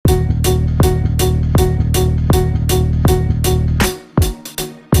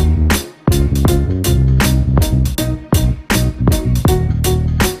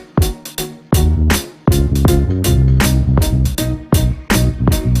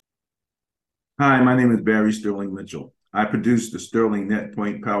Hi, my name is Barry Sterling Mitchell. I produce the Sterling Net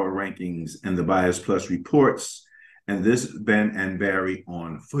Point Power Rankings and the Bias Plus reports, and this is Ben and Barry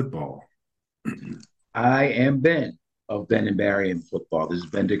on football. I am Ben of Ben and Barry in football. This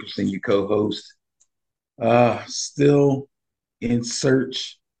is Ben Dickerson, your co-host. Still in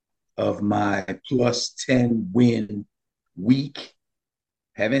search of my plus 10 win week.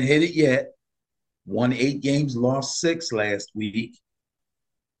 Haven't hit it yet. Won 8 games, lost 6 last week.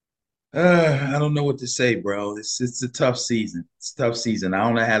 I don't know what to say, bro. It's a tough season. It's a tough season. I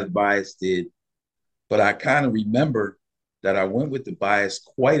don't know how the bias did, but I kind of remember that I went with the bias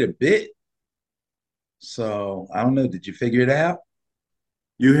quite a bit. So I don't know. Did you figure it out?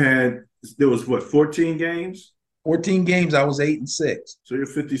 There was what, 14 games? 14 games, I was 8-6. So you're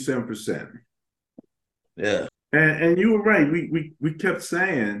 57%. Yeah. And you were right. We kept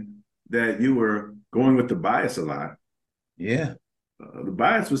saying that you were going with the bias a lot. Yeah. The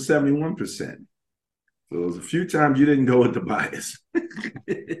bias was 71%. So it was a few times you didn't go with the bias.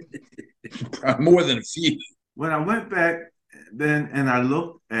 More than a few. When I went back then and I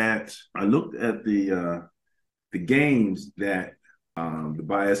looked at the games that the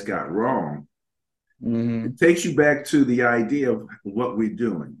bias got wrong. Mm-hmm. It takes you back to the idea of what we're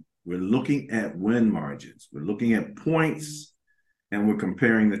doing. We're looking at win margins. We're looking at points, and we're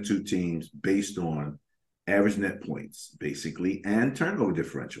comparing the two teams based on average net points, basically, and turnover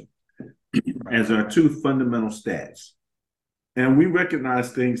differential as our two fundamental stats. And we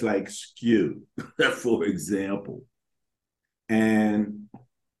recognize things like skew, for example. And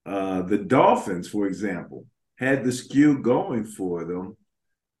the Dolphins, for example, had the skew going for them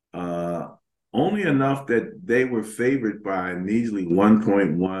uh, only enough that they were favored by a measly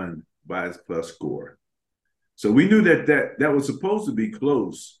 1.1 bias plus score. So we knew that was supposed to be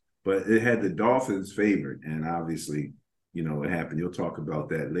close, but it had the Dolphins favored. And obviously, it happened. You'll talk about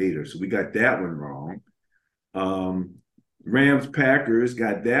that later. So we got that one wrong. Rams Packers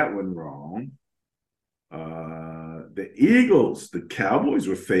got that one wrong. The Eagles, the Cowboys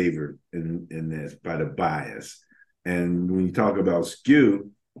were favored in this by the bias. And when you talk about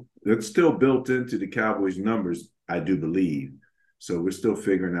skew, that's still built into the Cowboys numbers, I do believe. So we're still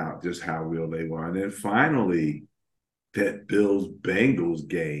figuring out just how real they were. And then finally, that Bills Bengals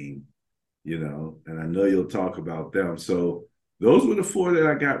game, and I know you'll talk about them. So those were the four that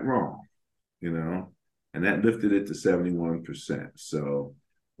I got wrong, and that lifted it to 71%. So,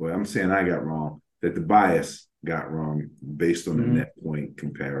 well, I'm saying I got wrong, that the bias got wrong based on the Mm-hmm. net point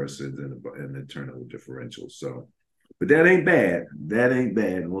comparisons and the turnover differential. So, but that ain't bad. That ain't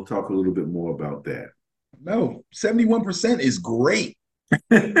bad. And we'll talk a little bit more about that. No, 71% is great.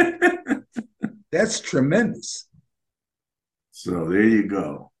 That's tremendous. So there you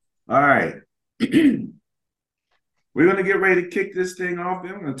go. All right. We're going to get ready to kick this thing off.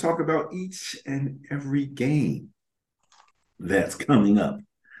 Then we're going to talk about each and every game that's coming up.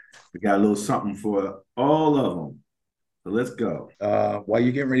 We got a little something for all of them. So let's go. While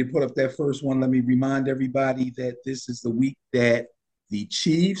you're getting ready to put up that first one, let me remind everybody that this is the week that the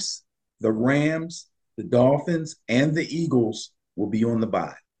Chiefs, the Rams, the Dolphins, and the Eagles will be on the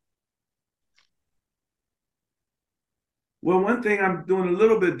bye. Well, one thing I'm doing a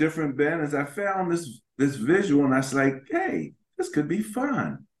little bit different, Ben, is I found this visual and I was like, hey, this could be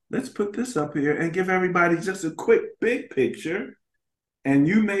fun. Let's put this up here and give everybody just a quick big picture. And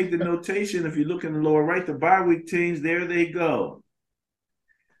you made the notation, if you look in the lower right, the bye week teams, there they go.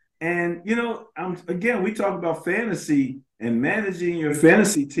 And, again, we talk about fantasy and managing your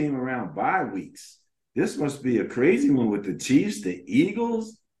fantasy team around bye weeks. This must be a crazy one with the Chiefs, the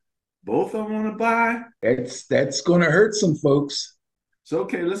Eagles, both of them on a bye. That's going to hurt some folks. So,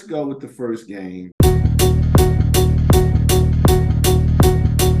 okay, let's go with the first game.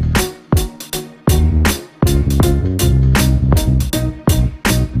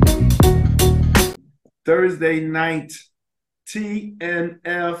 Thursday night,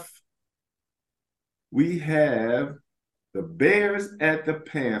 TNF. We have the Bears at the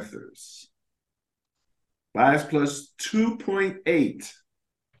Panthers. Bias plus 2.8.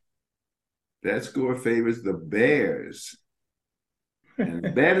 That score favors the Bears. And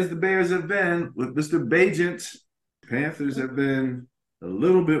as bad as the Bears have been with Mr. Bagent, Panthers have been a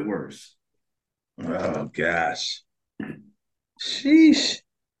little bit worse. Oh, gosh. Sheesh.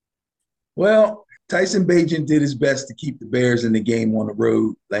 Well, Tyson Bagent did his best to keep the Bears in the game on the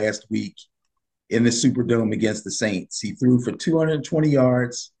road last week in the Superdome against the Saints. He threw for 220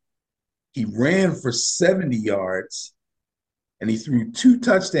 yards. He ran for 70 yards, and he threw 2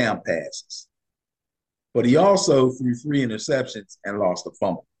 touchdown passes. But he also threw 3 interceptions and lost a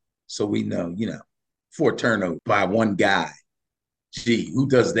fumble. So we know, 4 turnovers by one guy. Gee, who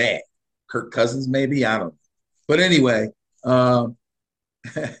does that? Kirk Cousins, maybe. I don't know. But anyway, um,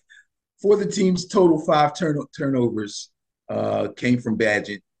 for the team's total five turnovers came from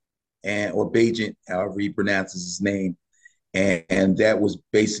Badgett or Bagent, however he pronounces his name. And that was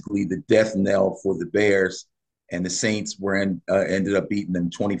basically the death knell for the Bears. And the Saints ended up beating them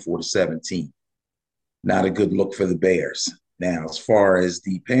 24-17. Not a good look for the Bears. Now, as far as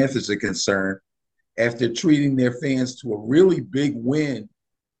the Panthers are concerned, after treating their fans to a really big win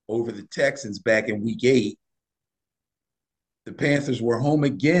over the Texans back in week 8, the Panthers were home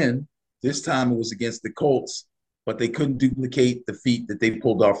again. This time it was against the Colts, but they couldn't duplicate the feat that they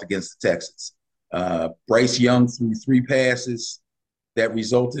pulled off against the Texans. Bryce Young threw 3 passes that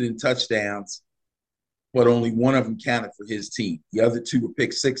resulted in touchdowns, but only one of them counted for his team. The other 2 were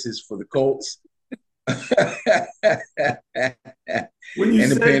pick sixes for the Colts. When you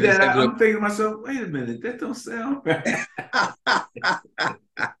said that, I'm thinking to myself, wait a minute, that don't sound right.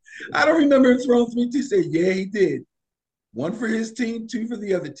 I don't remember him throwing 3 to say, yeah, he did. 1 for his team, 2 for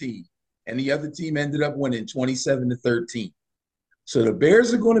the other team. And the other team ended up winning 27-13. So the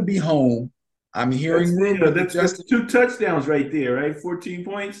Bears are going to be home. I'm hearing rumors. That's 2 touchdowns right there, right? 14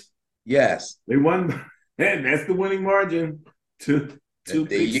 points. Yes. They won. And that's the winning margin. Two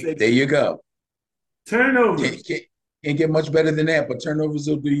there you go. Turnovers. Can't get much better than that, but turnovers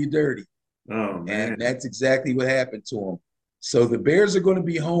will do you dirty. Oh, man. And that's exactly what happened to them. So the Bears are going to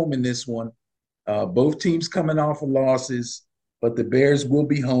be home in this one. Both teams coming off of losses, but the Bears will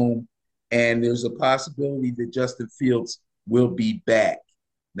be home. And there's a possibility that Justin Fields will be back.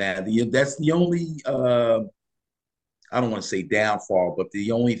 Now, that's the only, I don't want to say downfall, but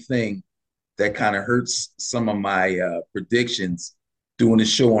the only thing that kind of hurts some of my predictions doing the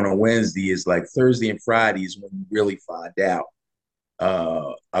show on a Wednesday is like Thursday and Friday is when you really find out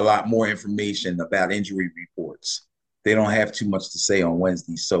a lot more information about injury reports. They don't have too much to say on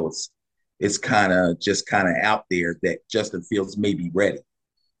Wednesday, so it's kind of out there that Justin Fields may be ready.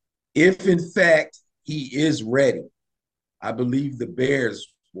 If in fact he is ready, I believe the Bears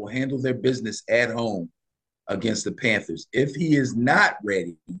will handle their business at home against the Panthers. If he is not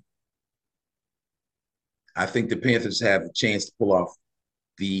ready, I think the Panthers have a chance to pull off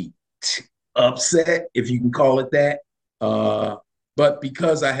the upset, if you can call it that. But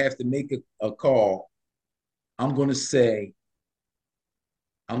because I have to make a call, I'm going to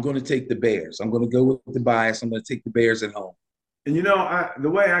take the Bears. I'm going to go with the bias. I'm going to take the Bears at home. And the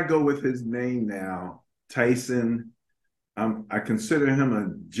way I go with his name now, Tyson, I consider him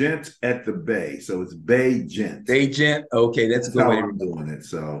a gent at the Bay. So it's Bay Gent. Bay Gent? Okay, that's a good way of doing it.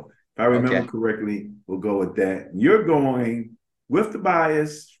 So if I remember correctly, we'll go with that. You're going with the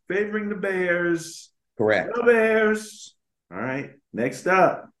bias, favoring the Bears. Correct. The Bears. All right. Next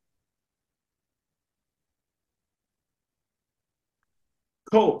up.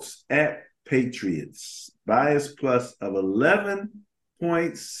 Colts at Patriots. Bias plus of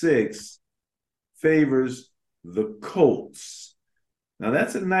 11.6 favors the Colts. Now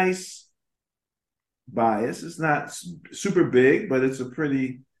that's a nice bias. It's not super big, but it's a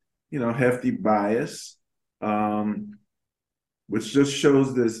pretty, hefty bias, which just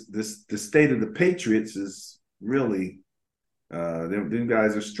shows the state of the Patriots is really them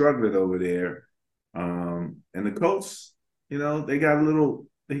guys are struggling over there, and the Colts, they got a little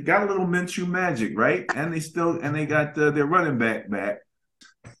Minshew magic, right? And they got their running back.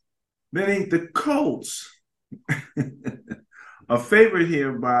 Then the Colts are favored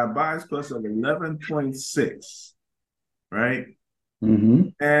here by a bias plus of 11.6, right? Mm-hmm.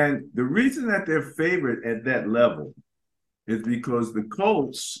 And the reason that they're favored at that level is because the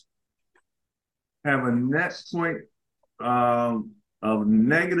Colts have a net point of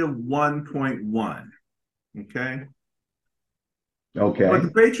negative 1.1. Okay. Okay. But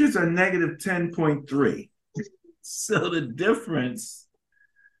the Patriots are negative 10.3. So the difference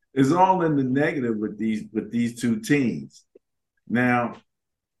is all in the negative with these 2 teams. Now,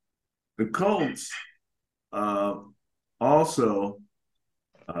 the Colts also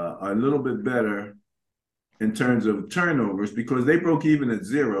are a little bit better in terms of turnovers because they broke even at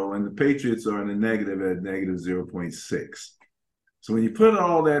 0, and the Patriots are in the negative at negative 0.6. So when you put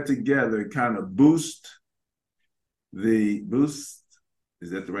all that together, it kind of boosts, is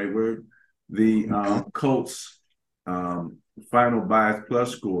that the right word? The Colts final bias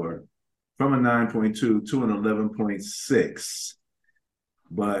plus score from a 9.2 to an 11.6.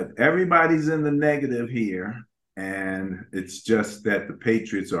 But everybody's in the negative here, and it's just that the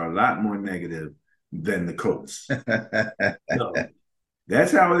Patriots are a lot more negative than the Colts. So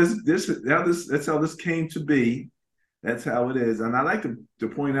that's how this came to be. That's how it is. And I like to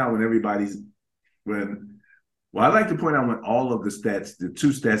point out when Well, I'd like to point out when all of the stats, the two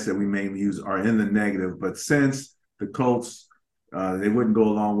stats that we mainly use, are in the negative. But since the Colts, they wouldn't go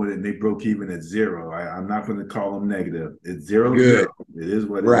along with it, and they broke even at zero. I'm not going to call them negative. It's 0-0. Good. It is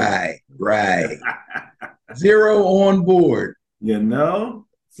what it Right, right. is. Zero on board.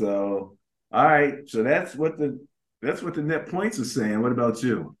 So all right. So that's what the net points are saying. What about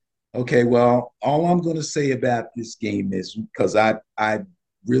you? Okay, well, all I'm going to say about this game is because I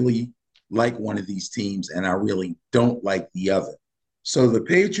really like one of these teams and I really don't like the other. So the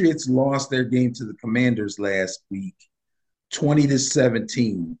Patriots lost their game to the Commanders last week,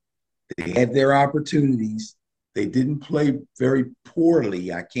 20-17. They had their opportunities. They didn't play very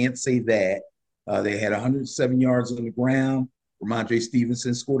poorly. I can't say that. They had 107 yards on the ground. Ramondre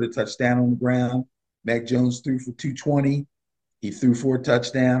Stevenson scored a touchdown on the ground. Mac Jones threw for 220. He threw for a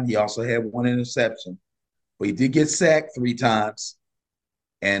touchdown. He also had one interception, but he did get sacked 3 times.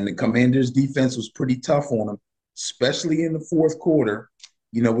 And the Commanders' defense was pretty tough on him, especially in the fourth quarter.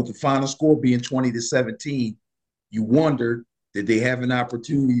 You know, with the final score being 20-17, you wondered, did they have an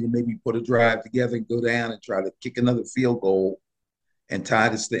opportunity to maybe put a drive together and go down and try to kick another field goal and tie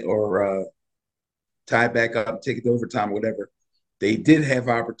this thing or tie back up, take it to overtime, whatever. They did have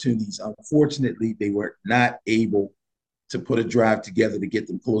opportunities. Unfortunately, they were not able to put a drive together to get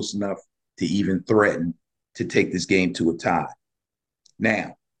them close enough to even threaten to take this game to a tie.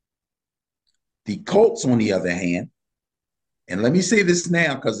 Now, the Colts, on the other hand, and let me say this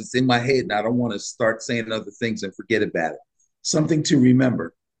now because it's in my head and I don't want to start saying other things and forget about it. Something to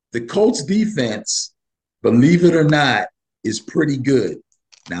remember. The Colts defense, believe it or not, is pretty good.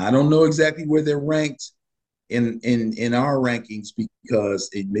 Now, I don't know exactly where they're ranked in our rankings because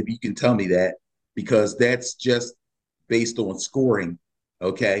maybe you can tell me that because that's just based on scoring,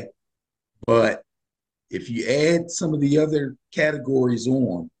 okay? But if you add some of the other categories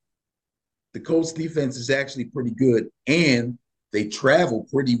on, the Colts defense is actually pretty good and they travel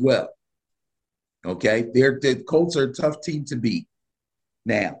pretty well. Okay. The Colts are a tough team to beat.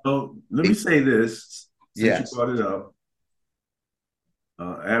 Now, So let me say this, since you yes. brought it up.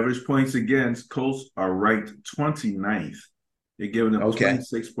 Average points against, Colts are ranked 29th. They're giving up Okay.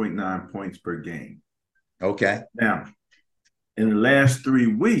 26.9 points per game. Okay. Now, in the last 3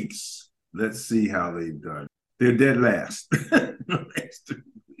 weeks, let's see how they've done. They're dead last. The last 3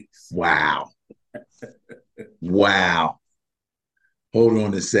 weeks. Wow. Wow. Hold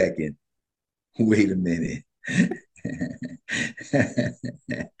on a second. Wait a minute.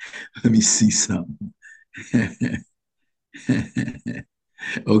 Let me see something.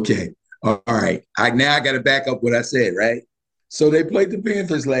 Okay. All right. Now I got to back up what I said, right? So they played the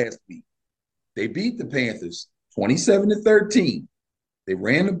Panthers last week. They beat the Panthers 27-13. They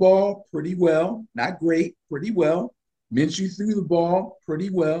ran the ball pretty well, not great, pretty well. Minshew threw the ball pretty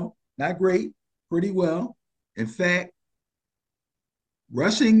well, not great, pretty well. In fact,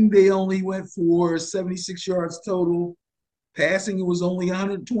 rushing, they only went for 76 yards total. Passing, it was only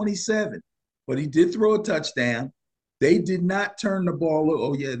 127, but he did throw a touchdown. They did not turn the ball over.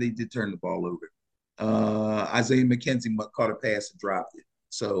 Oh, yeah, they did turn the ball over. Isaiah McKenzie caught a pass and dropped it.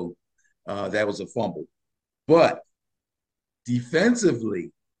 So that was a fumble. But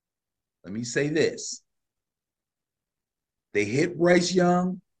defensively, let me say this. They hit Bryce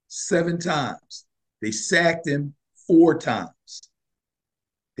Young 7 times. They sacked him 4 times.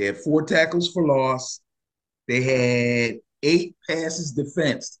 They had 4 tackles for loss. They had 8 passes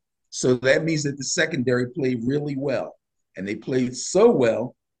defensed. So that means that the secondary played really well. And they played so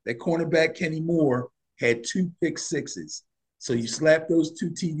well that cornerback Kenny Moore had 2 pick sixes. So you slap those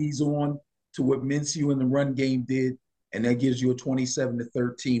 2 TDs on to what Minshew in the run game did, and that gives you a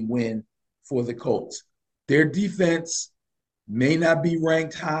 27-13 win for the Colts. Their defense may not be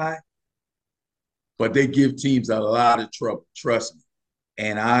ranked high, but they give teams a lot of trouble, trust me.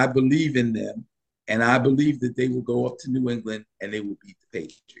 And I believe in them. And I believe that they will go up to New England and they will beat the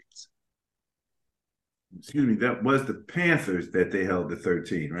Patriots. Excuse me, that was the Panthers that they held to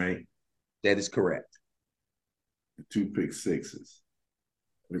 13, right? That is correct. The 2 pick sixes.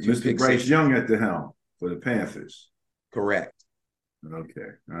 With 2 Mr. pick Bryce sixes. Young at the helm for the Panthers. Correct.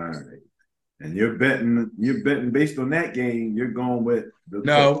 Okay. All right. And you're betting based on that game, you're going with the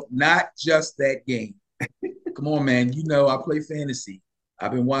No, Colts. not just that game. Come on, man. You know, I play fantasy.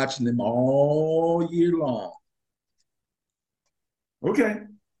 I've been watching them all year long. Okay.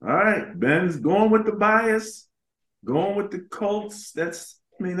 All right. Ben's going with the bias, going with the Colts. It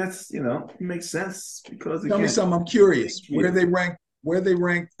makes sense because Tell me again, something. I'm curious. Where they ranked? Where they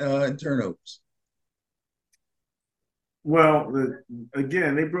ranked in turnovers? well,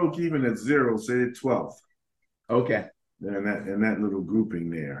 again, they broke even at 0, so they're 12th. Okay. In that little grouping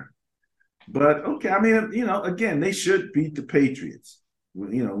there. But okay, I mean, again, they should beat the Patriots.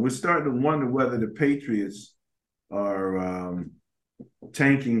 We're starting to wonder whether the Patriots are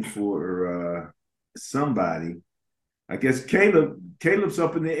tanking for somebody. I guess Caleb's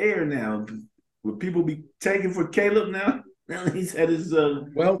up in the air now. Will people be tanking for Caleb now? Now he's had his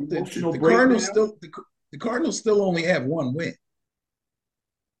Well, emotional the Cardinals breakdown. still the Cardinals still only have one win,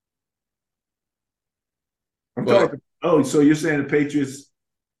 I'm but talking. Oh, so you're saying the Patriots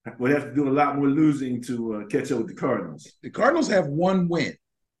would have to do a lot more losing to catch up with the Cardinals? the Cardinals have one win.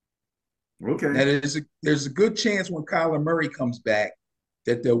 Okay. Now there's a good chance when Kyler Murray comes back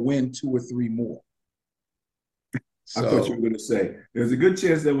that they'll win two or three more. I thought you were So going to say there's a good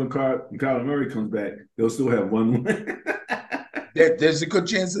chance that when Kyler Murray comes back, they'll still have one win. there's a good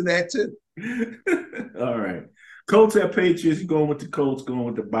chance of that too. All right. Colts at Patriots. Going with the Colts, going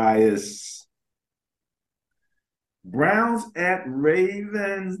with the bias. Browns at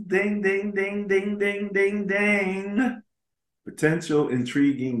Ravens. Ding, ding, ding, ding, ding, ding, ding. Potential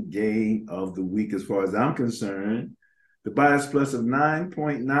intriguing game of the week, as far as I'm concerned. The bias plus of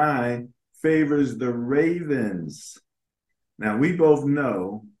 9.9 favors the Ravens. Now, we both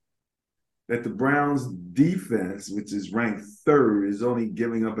know that the Browns defense, which is ranked third, is only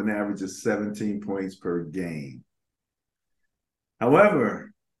giving up an average of 17 points per game.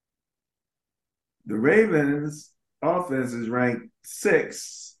 However, the Ravens offense is ranked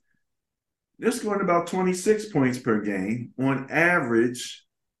sixth. They're scoring about 26 points per game on average,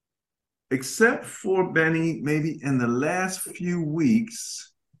 except for Benny, maybe in the last few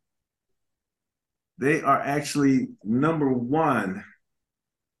weeks, they are actually number one,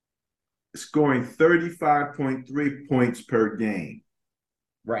 scoring 35.3 points per game.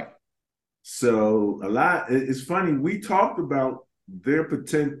 Right. So it's funny. We talked about their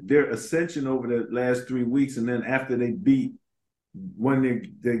ascension over the last 3 weeks, and then after they won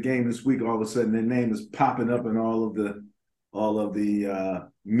their game this week, all of a sudden their name is popping up in all of the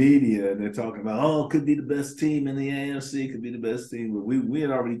media, and they're talking about, oh, it could be the best team in the AFC, could be the best team. But we had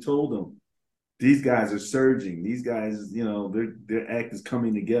already told them these guys are surging. These guys, their act is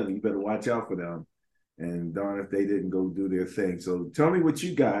coming together. You better watch out for them. And darn if they didn't go do their thing. So tell me what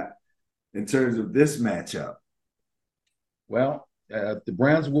you got in terms of this matchup. Well, the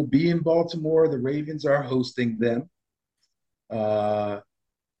Browns will be in Baltimore. The Ravens are hosting them. As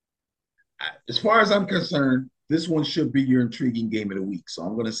far as I'm concerned, this one should be your intriguing game of the week. So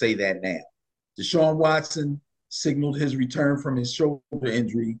I'm going to say that now. Deshaun Watson signaled his return from his shoulder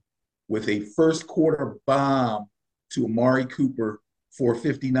injury with a first quarter bomb to Amari Cooper for a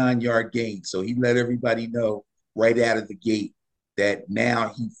 59-yard gain. So he let everybody know right out of the gate that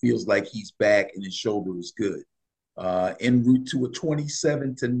now he feels like he's back and his shoulder is good. En route to a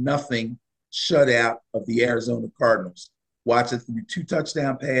 27-0 shutout of the Arizona Cardinals. Watson threw 2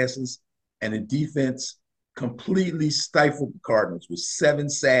 touchdown passes, and the defense completely stifled the Cardinals with 7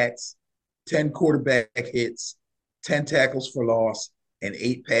 sacks, 10 quarterback hits, 10 tackles for loss, and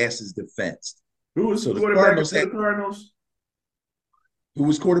 8 passes defensed. Who was So the quarterbacking for the Cardinals? Who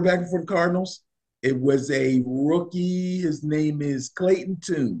was quarterbacking for the Cardinals? It was a rookie. His name is Clayton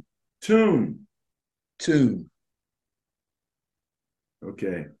Tune. Tune.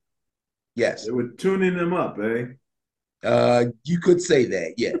 Okay. Yes. They were tuning them up, eh? You could say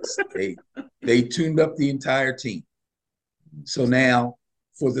that, yes. They tuned up the entire team. So now,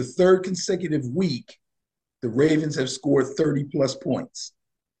 for the third consecutive week, the Ravens have scored 30-plus points.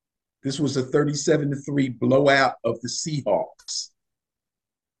 This was a 37-3 blowout of the Seahawks.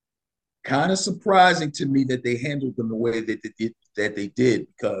 Kind of surprising to me that they handled them the way that they did,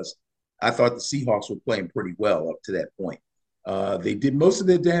 because I thought the Seahawks were playing pretty well up to that point. They did most of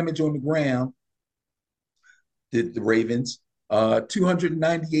their damage on the ground, did the Ravens.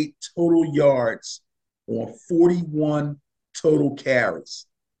 298 total yards on 41 total carries.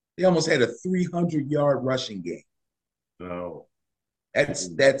 They almost had a 300-yard rushing game. Oh, that's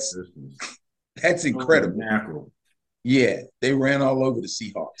incredible. Yeah, they ran all over the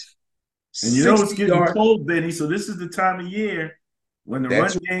Seahawks. And it's getting cold, Benny. So this is the time of year when the run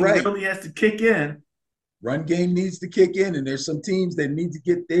game really has to kick in. Run game needs to kick in, and there's some teams that need to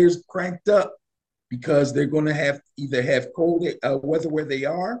get theirs cranked up because they're going to either have cold weather where they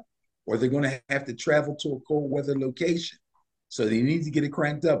are, or they're going to have to travel to a cold weather location. So they need to get it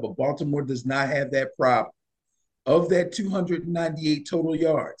cranked up, but Baltimore does not have that problem. Of that 298 total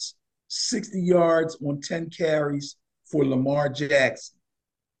yards, 60 yards on 10 carries for Lamar Jackson,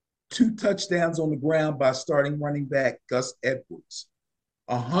 2 touchdowns on the ground by starting running back Gus Edwards,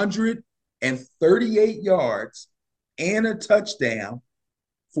 138 yards and a touchdown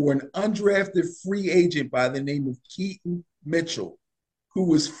for an undrafted free agent by the name of Keaton Mitchell, who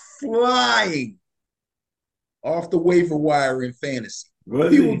was flying off the waiver wire in fantasy.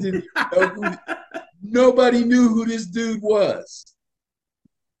 Was People he? didn't know nobody knew who this dude was.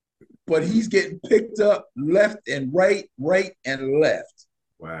 But he's getting picked up left and right, right and left.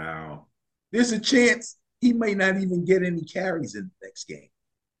 Wow. There's a chance he may not even get any carries in the next game.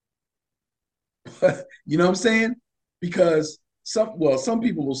 But you know what I'm saying? Because some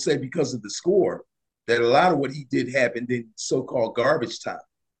people will say because of the score that a lot of what he did happened in so-called garbage time.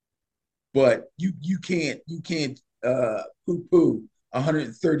 But you can't poo-poo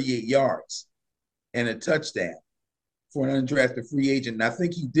 138 yards and a touchdown for an undrafted free agent. And I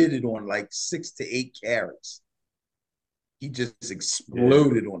think he did it on like 6 to 8 carries. He just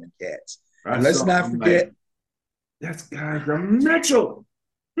exploded on the Cats. And let's not forget, like, that's Gardner Mitchell.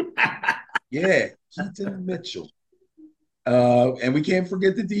 yeah, Keaton Mitchell. And we can't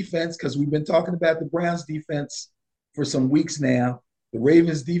forget the defense because we've been talking about the Browns defense for some weeks now. The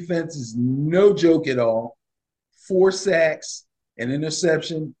Ravens defense is no joke at all. 4 sacks, an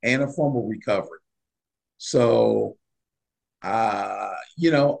interception, and a fumble recovery. So, I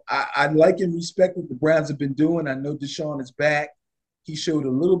like and respect what the Browns have been doing. I know Deshaun is back. He showed a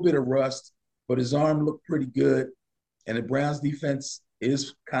little bit of rust, but his arm looked pretty good. And the Browns defense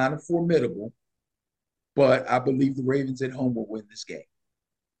is kind of formidable. But I believe the Ravens at home will win this game.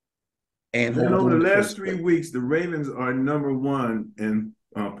 And over the last 3 weeks, the Ravens are number 1 in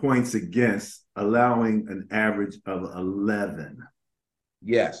points against, allowing an average of 11.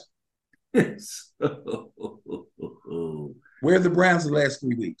 Yes. So, where are the Browns the last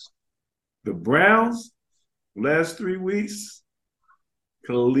 3 weeks? The Browns, last 3 weeks,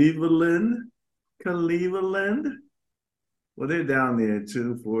 Cleveland. Well, they're down there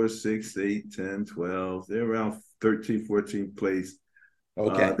 2, 4, 6, 8, 10, 12. They're around 13, 14th place.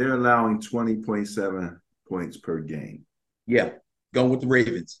 Okay. They're allowing 20.7 points per game. Yeah. Going with the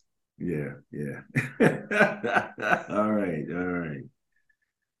Ravens. Yeah. All right.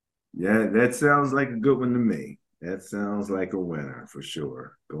 Yeah, that sounds like a good one to me. That sounds like a winner for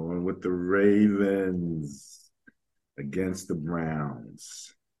sure. Going with the Ravens against the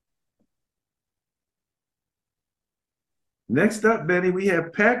Browns. Next up, Benny, we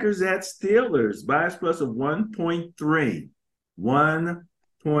have Packers at Steelers. Bias plus of 1.3.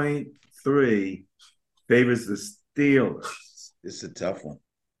 1.3 favors the Steelers. It's a tough one.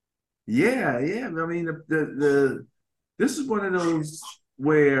 Yeah. I mean, this is one of those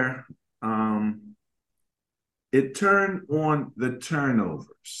where it turned on the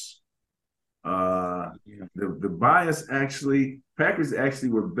turnovers. The bias Packers actually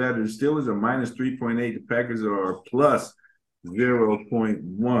were better. The Steelers are minus 3.8. The Packers are plus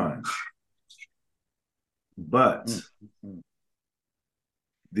 0.1. But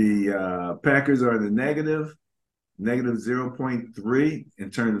the Packers are the negative 0.3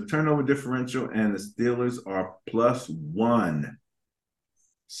 in terms of turnover differential, and the Steelers are plus 1.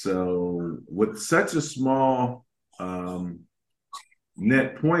 So with such a small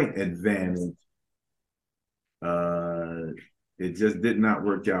net point advantage, it just did not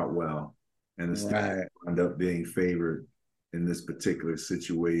work out well. And the Steelers wound up being favored in this particular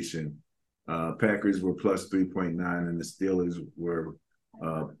situation. Packers were plus 3.9 and the Steelers were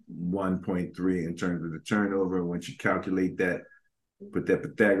 1.3 in terms of the turnover. And once you calculate that, put that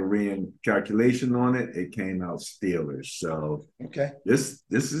Pythagorean calculation on it, it came out Steelers. So this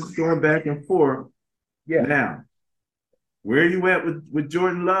is going back and forth. Yeah. Now, where are you at with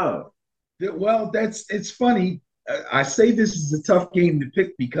Jordan Love? Well, it's funny. I say this is a tough game to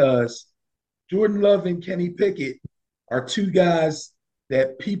pick because Jordan Love and Kenny Pickett are 2 guys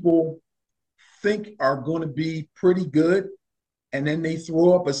that people think are going to be pretty good. And then they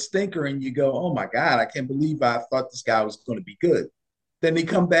throw up a stinker and you go, oh my God, I can't believe I thought this guy was going to be good. Then they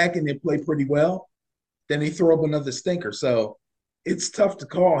come back and they play pretty well. Then they throw up another stinker. So it's tough to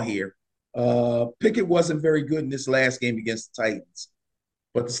call here. Pickett wasn't very good in this last game against the Titans,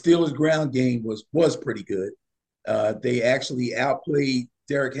 but the Steelers' ground game was pretty good. They actually outplayed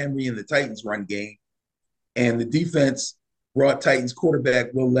Derrick Henry in the Titans' run game, and the defense brought Titans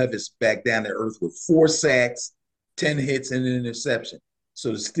quarterback Will Levis back down to earth with 4 sacks, 10 hits, and an interception.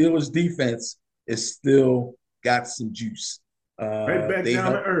 So the Steelers' defense is still got some juice. Right back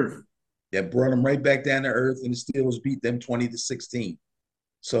down to earth. They brought them right back down to earth, and the Steelers beat them 20-16.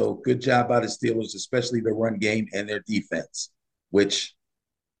 So good job by the Steelers, especially their run game and their defense, which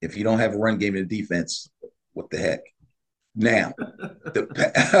if you don't have a run game and a defense, what the heck? Now,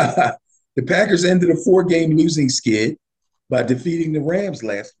 the Packers ended a 4-game losing skid by defeating the Rams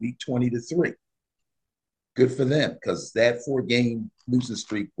last week 20-3. Good for them because that 4-game losing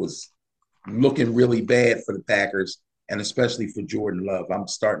streak was looking really bad for the Packers, and especially for Jordan Love. I'm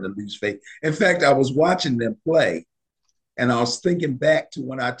starting to lose faith. In fact, I was watching them play, and I was thinking back to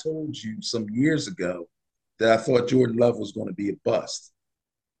when I told you some years ago that I thought Jordan Love was going to be a bust.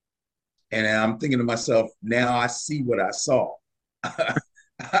 And I'm thinking to myself, now I see what I saw.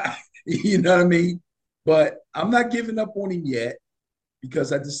 You know what I mean? But I'm not giving up on him yet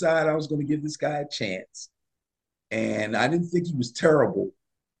because I decided I was going to give this guy a chance. And I didn't think he was terrible,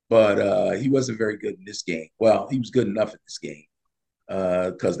 but he wasn't very good in this game. Well, he was good enough in this game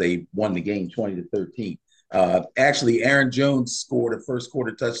because they won the game 20-13. Actually, Aaron Jones scored a first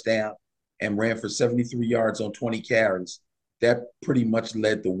quarter touchdown and ran for 73 yards on 20 carries. That pretty much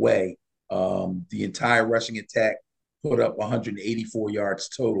led the way. The entire rushing attack put up 184 yards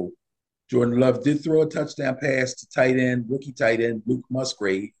total. Jordan Love did throw a touchdown pass to rookie tight end Luke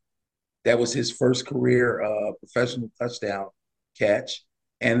Musgrave. That was his first career professional touchdown catch.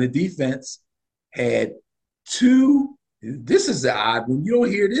 And the defense had two, this is the odd one. You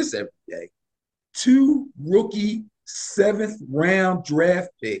don't hear this every day. Two rookie 7th-round draft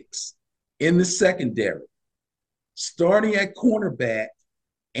picks in the secondary, starting at cornerback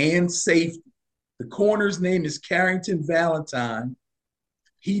and safety. The corner's name is Carrington Valentine.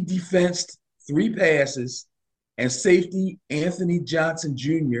 He defensed 3 passes, and safety Anthony Johnson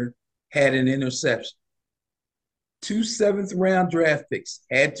Jr. had an interception. 2 7th-round draft picks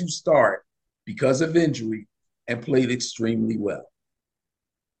had to start because of injury and played extremely well.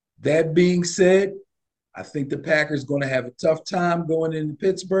 That being said, I think the Packers going to have a tough time going into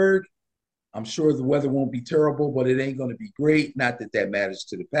Pittsburgh. I'm sure the weather won't be terrible, but it ain't going to be great. Not that that matters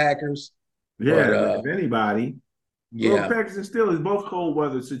to the Packers. Yeah, but, if anybody. Yeah. Well, Packers and Steelers, both cold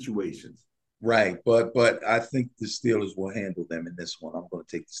weather situations. Right, but I think the Steelers will handle them in this one. I'm going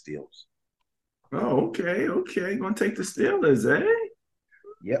to take the Steelers. Oh, okay. Going to take the Steelers, eh?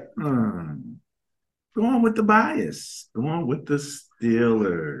 Yep. Going with the bias. Going with the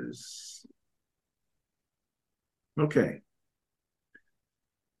Steelers. Okay.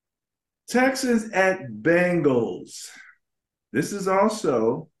 Texans at Bengals. This is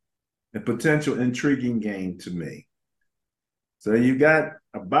also a potential intriguing game to me. So you got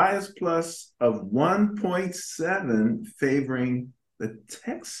a bias plus of 1.7 favoring the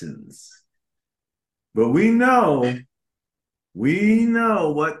Texans. But we know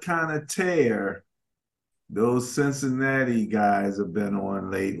what kind of tear those Cincinnati guys have been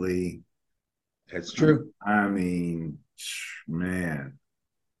on lately. That's true. I mean, man.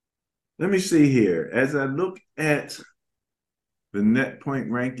 Let me see here. As I look at the net point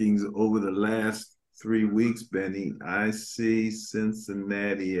rankings over the last 3 weeks, Benny, I see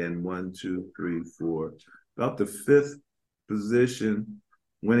Cincinnati and 1, 2, 3, 4, about the 5th position,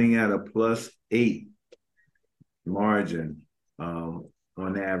 winning at a +8 margin on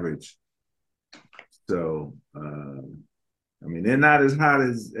average. So, I mean, they're not as hot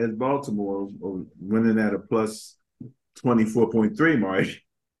as Baltimore, winning at a +24.3 margin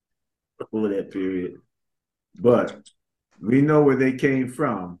over that period. But we know where they came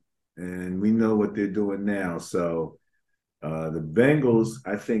from, and we know what they're doing now. So the Bengals,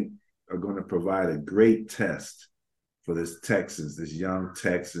 I think, are going to provide a great test for this young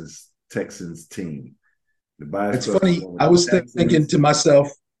Texans team. It's funny. I was thinking to myself,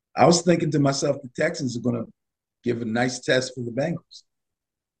 the Texans are going to give a nice test for the Bengals.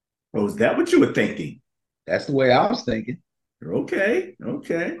 Oh, is that what you were thinking? That's the way I was thinking. Okay.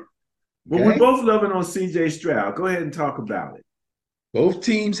 Well, we're both loving on C.J. Stroud. Go ahead and talk about it. Both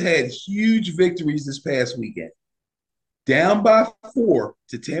teams had huge victories this past weekend. Down by 4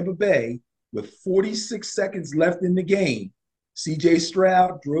 to Tampa Bay with 46 seconds left in the game, C.J.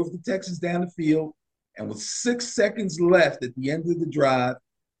 Stroud drove the Texans down the field, and with 6 seconds left at the end of the drive,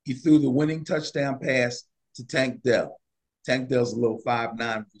 he threw the winning touchdown pass to Tank Dell. Tank Dell's a little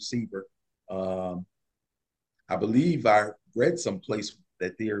 5'9" receiver. I believe I read someplace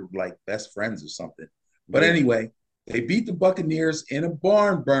that they're like best friends or something. But anyway, they beat the Buccaneers in a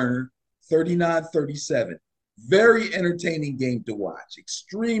barn burner, 39-37. Very entertaining game to watch,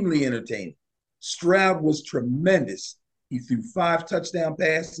 extremely entertaining. Stroud was tremendous. He threw 5 touchdown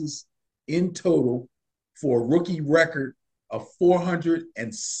passes in total for a rookie record of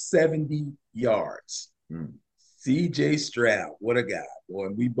 470 yards. C.J. Stroud, what a guy, boy.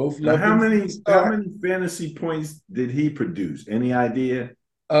 And we both love him. How many fantasy points did he produce? Any idea?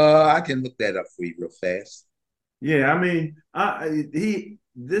 I can look that up for you real fast. Yeah, I mean,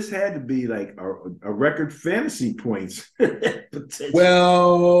 this had to be like a record fantasy points.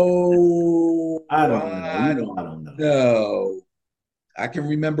 Well, I don't know. No. I can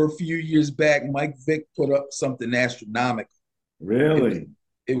remember a few years back, Mike Vick put up something astronomical. Really?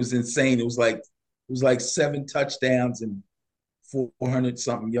 It was insane. It was like was like 7 touchdowns and 400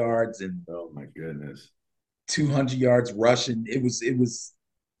 something yards and Oh my goodness. 200 yards rushing. It was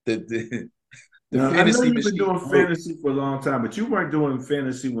the the Now I know fantasy you've been machine doing worked. fantasy for a long time, but you weren't doing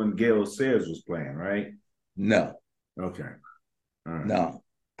fantasy when Gale Sayers was playing, right? No, Okay. All right. no.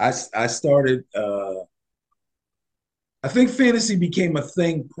 I started I think fantasy became a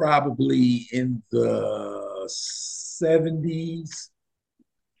thing probably in the 70s,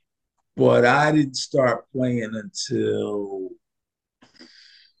 but I didn't start playing until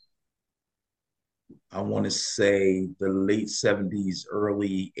I want to say the late 70s,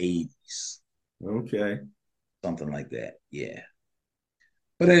 early 80s, Okay. something like that. Yeah.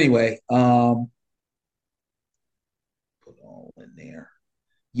 But anyway, put all in there.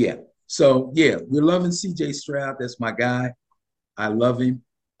 Yeah. So yeah, we're loving CJ Stroud. That's my guy. I love him.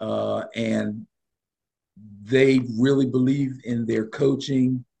 And they really believe in their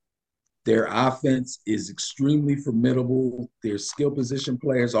coaching. Their offense is extremely formidable. Their skill position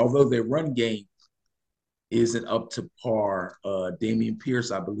players, although their run game isn't up to par. Damian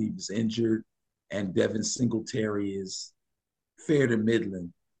Pierce, I believe, is injured, and Devin Singletary is fair to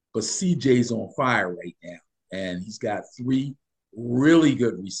middling. But CJ's on fire right now, and he's got three really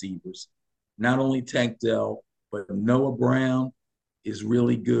good receivers. Not only Tank Dell, but Noah Brown is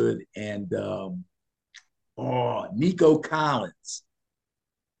really good, and Nico Collins.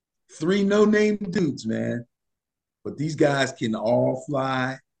 Three no-name dudes, man. But these guys can all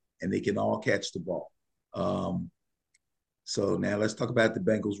fly and they can all catch the ball. So now let's talk about the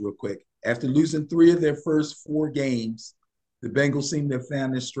Bengals real quick. After losing three of their first four games, the Bengals seem to have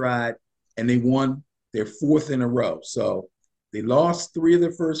found their stride and they won their fourth in a row. So they lost three of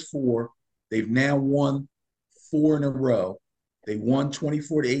their first four. They've now won four in a row. They won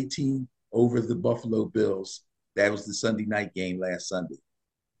 24-18 over the Buffalo Bills. That was the Sunday night game last Sunday.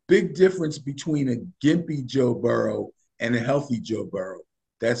 Big difference between a gimpy Joe Burrow and a healthy Joe Burrow.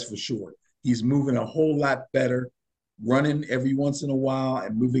 That's for sure. He's moving a whole lot better, running every once in a while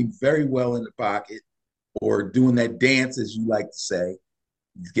and moving very well in the pocket or doing that dance, as you like to say.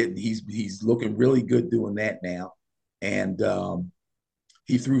 He's looking really good doing that now. And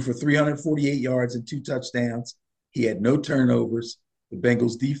he threw for 348 yards and 2 touchdowns. He had no turnovers. The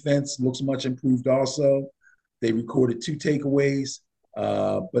Bengals defense looks much improved also. They recorded 2 takeaways,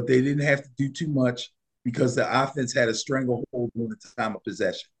 but they didn't have to do too much because the offense had a stranglehold during the time of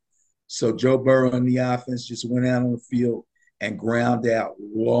possession. So Joe Burrow and the offense just went out on the field and ground out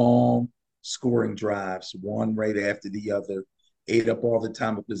long scoring drives, one right after the other, ate up all the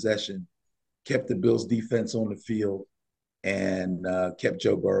time of possession, kept the Bills defense on the field, and kept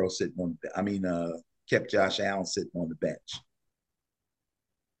Joe Burrow sitting on. Kept Josh Allen sitting on the bench.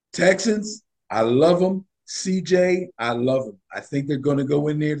 Texans, I love them. CJ, I love them. I think they're going to go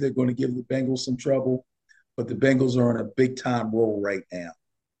in there. They're going to give the Bengals some trouble, but the Bengals are on a big time roll right now,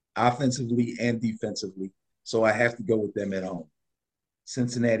 offensively and defensively. So I have to go with them at home.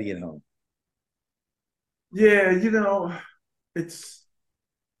 Cincinnati at home. Yeah, it's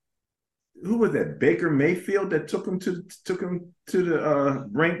who was that? Baker Mayfield that took him to the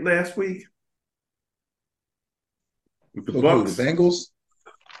brink last week with the Who? The Bucks. Bengals?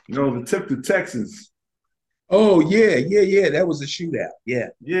 The took the Texans. Oh, yeah, yeah, yeah. That was a shootout. Yeah.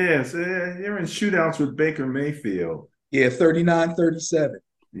 Yeah, so they're in shootouts with Baker Mayfield. Yeah, 39-37.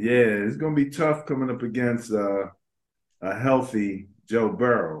 Yeah, it's gonna be tough coming up against a healthy Joe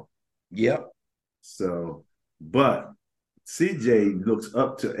Burrow. Yep. So, but CJ looks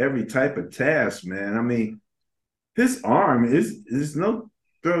up to every type of task, man. I mean, his arm is no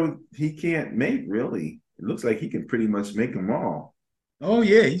throw he can't make, really. It looks like he can pretty much make them all. Oh,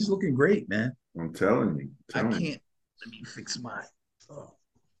 yeah. He's looking great, man. I'm telling you. I Telling you. can't. Let me fix my. Oh,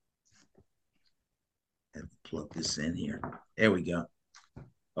 and plug this in here. There we go.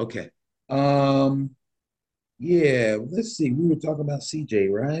 Okay. Um. Yeah. Let's see. We were talking about CJ,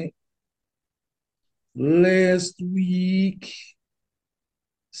 right? Last week,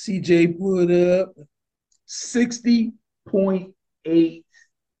 CJ put up 60.8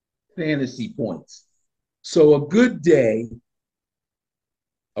 fantasy points. So a good day,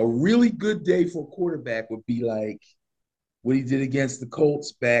 a really good day for a quarterback would be like what he did against the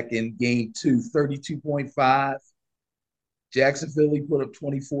Colts back in game two, 32.5. Jacksonville, he put up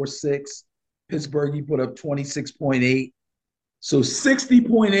 24.6. Pittsburgh, he put up 26.8. So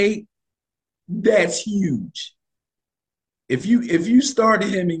 60.8, that's huge. If you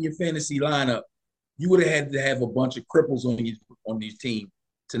started him in your fantasy lineup, you would have had to have a bunch of cripples on your team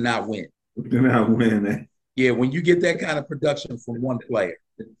to not win. They're not winning. Yeah, when you get that kind of production from one player,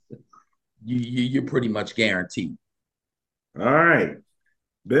 you're pretty much guaranteed. All right.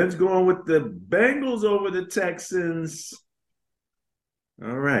 Ben's going with the Bengals over the Texans.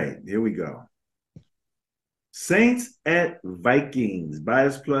 All right, here we go. Saints at Vikings.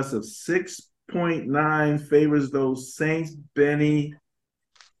 Bias plus of 6.9 favors those Saints, Benny.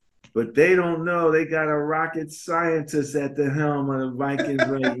 But they don't know they got a rocket scientist at the helm of the Vikings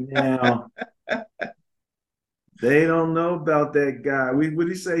right now. They don't know about that guy. What do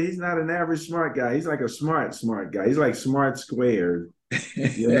you say? He's not an average smart guy. He's like a smart guy. He's like smart squared.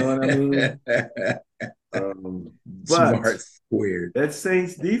 You know what I mean? But Smart squared. that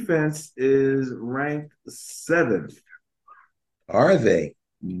Saints defense is ranked 7th. Are they?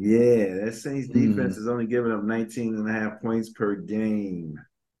 Yeah, that Saints defense Mm. is only giving up 19 and a half points per game.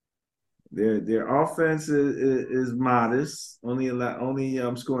 Their offense is modest, only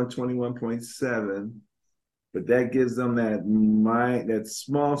scoring 21.7, but that gives them that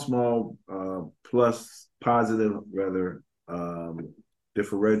small plus positive rather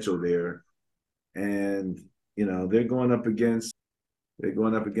differential there. And they're going up against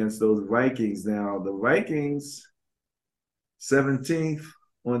those Vikings now. The Vikings 17th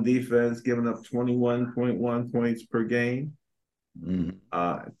on defense, giving up 21.1 points per game.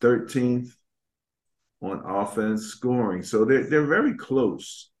 13th on offense scoring. So they're very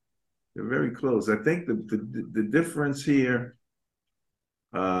close. They're very close. I think the difference here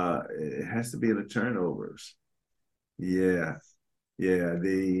it has to be in the turnovers. Yeah. Yeah.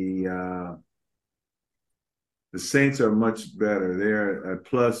 The Saints are much better. They're at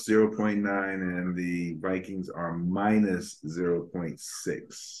plus 0.9 and the Vikings are minus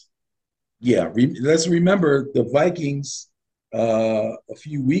 0.6. Yeah, let's remember the Vikings a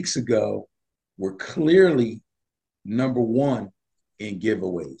few weeks ago were clearly number one in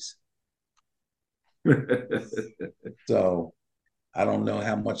giveaways. So I don't know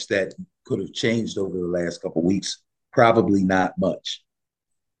how much that could have changed over the last couple of weeks. Probably not much.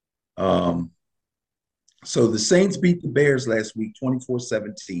 So the Saints beat the Bears last week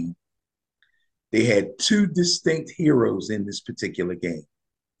 24-17. They had two distinct heroes in this particular game.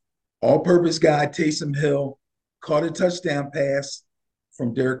 All-purpose guy Taysom Hill caught a touchdown pass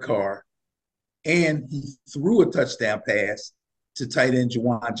from Derek Carr, and he threw a touchdown pass to tight end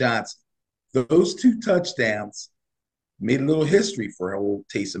Juwan Johnson. Those two touchdowns made a little history for old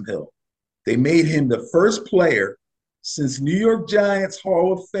Taysom Hill. They made him the first player since New York Giants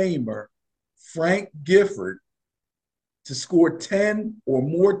Hall of Famer Frank Gifford to score 10 or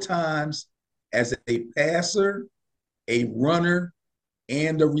more times as a passer, a runner,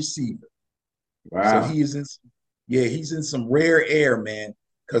 and a receiver. So Wow. he's in some rare air, man,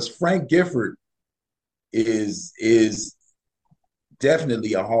 because Frank Gifford is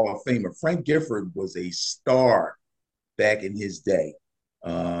definitely a Hall of Famer. Frank Gifford was a star back in his day.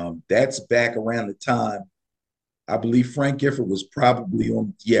 That's back around the time I believe Frank Gifford was probably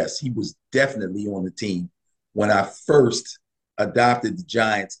on. Yes, he was definitely on the team when I first adopted the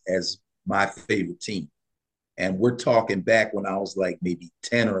Giants as my favorite team. And we're talking back when I was like maybe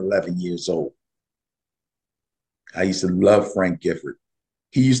 10 or 11 years old. I used to love Frank Gifford.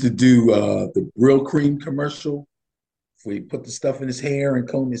 He used to do the Brill Cream commercial where he put the stuff in his hair and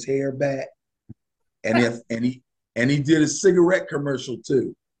combed his hair back. And he did a cigarette commercial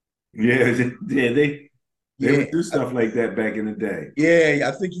too. Yeah, yeah, they Yeah, would do stuff like that back in the day. yeah,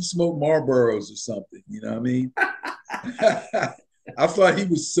 I think he smoked Marlboros or something. You know what I mean? I thought he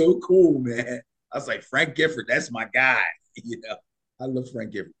was so cool, man. I was like, Frank Gifford, that's my guy. You know, I love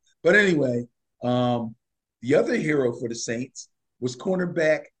Frank Gifford. But anyway, the other hero for the Saints was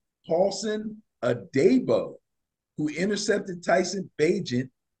cornerback Paulson Adebo, who intercepted Tyson Bagent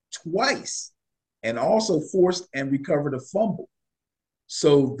twice and also forced and recovered a fumble.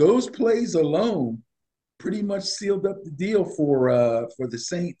 So those plays alone pretty much sealed up the deal for the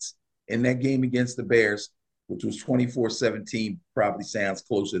Saints in that game against the Bears, which was 24-17. Probably sounds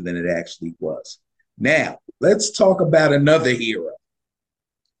closer than it actually was. Now, let's talk about another hero.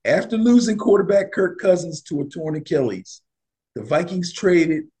 After losing quarterback Kirk Cousins to a torn Achilles, the Vikings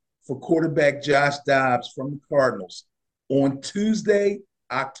traded for quarterback Josh Dobbs from the Cardinals on Tuesday,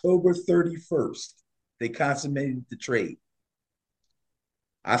 October 31st. They consummated the trade.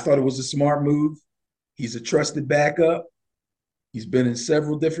 I thought it was a smart move. He's a trusted backup. He's been in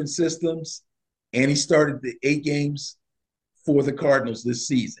several different systems, and he started the 8 games for the Cardinals this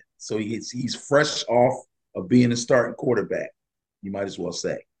season. So he's fresh off of being a starting quarterback, you might as well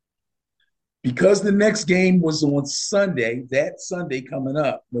say. Because the next game was on Sunday, that Sunday coming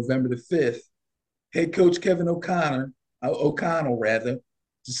up, November the 5th, head coach Kevin O'Connell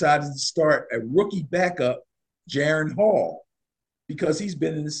decided to start a rookie backup, Jaren Hall, because he's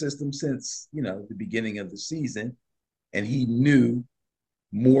been in the system since, the beginning of the season, and he knew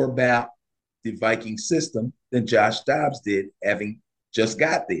more about the Viking system than Josh Dobbs did, having just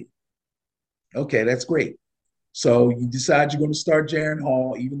got there. Okay, that's great. So you decide you're going to start Jaren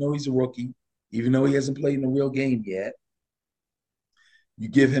Hall, even though he's a rookie, even though he hasn't played in a real game yet. You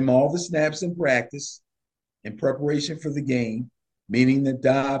give him all the snaps in practice in preparation for the game, meaning that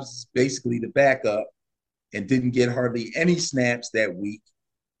Dobbs is basically the backup and didn't get hardly any snaps that week.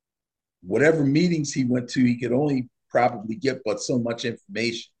 Whatever meetings he went to, he could only probably get but so much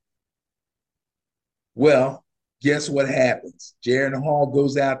information. Well, guess what happens? Jaren Hall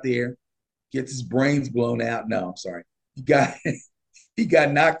goes out there, gets his brains blown out. No, I'm sorry. He got he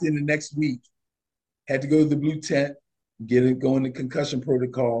got knocked in the next week, had to go to the blue tent, get it going to concussion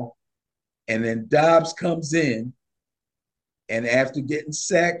protocol. And then Dobbs comes in, and after getting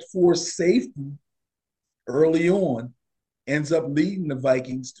sacked for safety early on, ends up leading the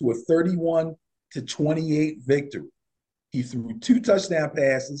Vikings to a 31-28 victory. He threw 2 touchdown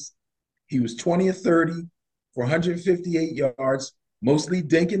passes. He was 20 of 30 for 158 yards, mostly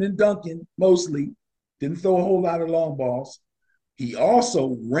dinking and dunking, mostly. Didn't throw a whole lot of long balls. He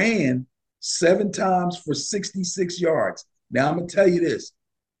also ran 7 times for 66 yards. Now, I'm going to tell you this.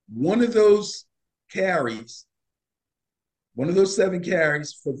 One of those 7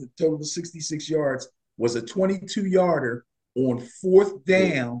 carries for the total of 66 yards was a 22-yarder on 4th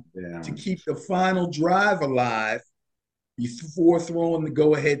down to keep the final drive alive before throwing the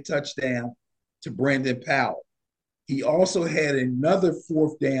go-ahead touchdown to Brandon Powell. He also had another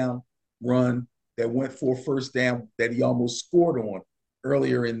 4th down run that went for a first down that he almost scored on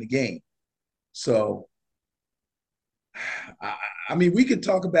earlier in the game. So, I mean, we could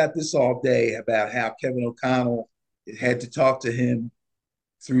talk about this all day about how Kevin O'Connell had to talk to him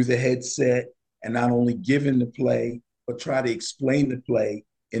through the headset and not only give him the play, but try to explain the play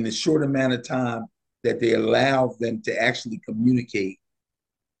in the short amount of time that they allow them to actually communicate.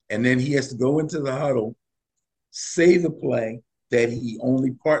 And then he has to go into the huddle, say the play that he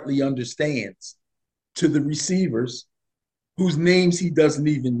only partly understands to the receivers whose names he doesn't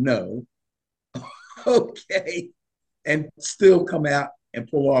even know. Okay. And still come out and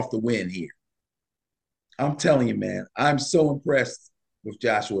pull off the win here. I'm telling you, man, I'm so impressed with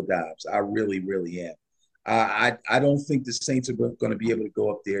Joshua Dobbs. I really, really am. I don't think the Saints are going to be able to go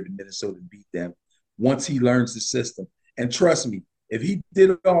up there to Minnesota and beat them once he learns the system. And trust me, if he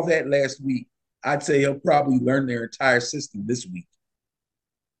did all that last week, I'd say he'll probably learn their entire system this week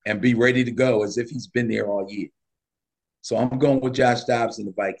and be ready to go as if he's been there all year. So I'm going with Josh Dobbs and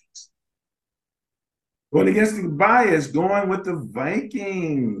the Vikings. Going against the bias, going with the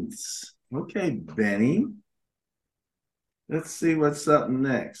Vikings. Okay, Benny. Let's see what's up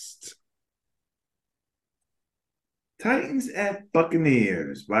next. Titans at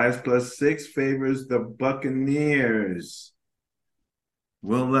Buccaneers. Bias +6 favors the Buccaneers.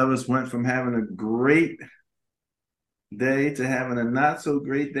 Will Levis went from having a great day to having a not so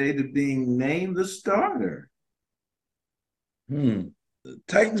great day to being named the starter.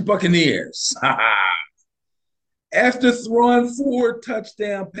 Titans Buccaneers. After throwing 4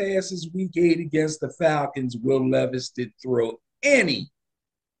 touchdown passes week 8 against the Falcons, Will Levis didn't throw any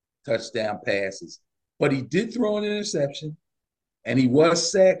touchdown passes, but he did throw an interception, and he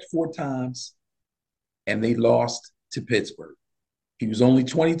was sacked 4 times, and they lost to Pittsburgh. He was only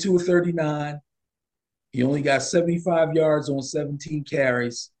 22 of 39. He only got 75 yards on 17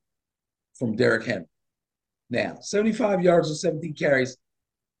 carries from Derrick Henry. Now, 75 yards on 17 carries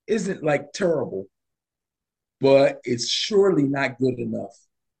isn't like terrible, but it's surely not good enough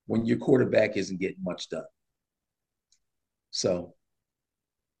when your quarterback isn't getting much done. So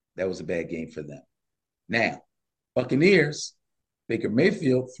that was a bad game for them. Now, Buccaneers, Baker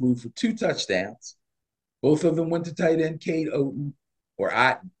Mayfield threw for 2 touchdowns. Both of them went to tight end Cade Otton, or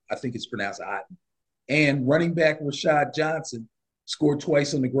Otten, I think it's pronounced Otten. And running back Rashad Johnson scored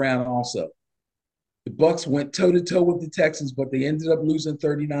twice on the ground also. The Bucs went toe-to-toe with the Texans, but they ended up losing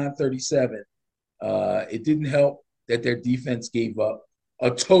 39-37. It didn't help that their defense gave up a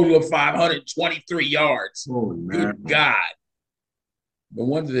total of 523 yards. Holy man. Good God. No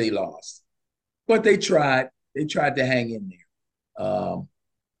wonder they lost. But they tried. They tried to hang in there.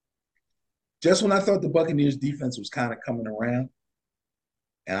 Just when I thought the Buccaneers defense was kind of coming around,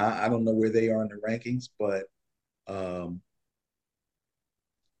 and I don't know where they are in the rankings, but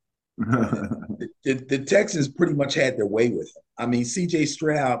the Texans pretty much had their way with them. I mean, C.J.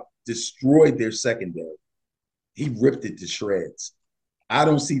 Stroud destroyed their secondary. He ripped it to shreds. I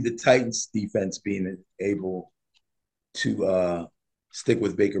don't see the Titans defense being able to stick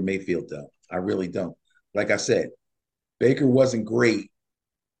with Baker Mayfield, though. I really don't. Like I said, Baker wasn't great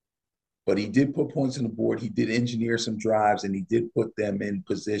but he did put points on the board. He did engineer some drives, and he did put them in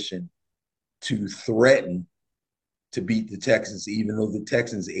position to threaten to beat the Texans, even though the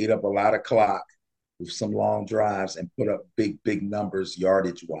Texans ate up a lot of clock with some long drives and put up big numbers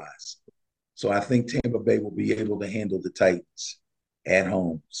yardage wise. So I think Tampa Bay will be able to handle the Titans at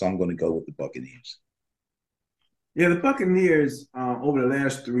home. So I'm going to go with the Buccaneers. Yeah, the Buccaneers over the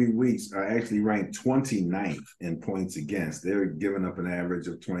last 3 weeks are actually ranked 29th in points against. They're giving up an average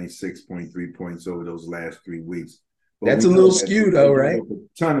of 26.3 points over those last 3 weeks. But that's a little skewed, though, right? A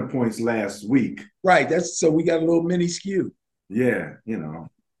ton of points last week. Right. That's so we got a little mini skew. Yeah, Well,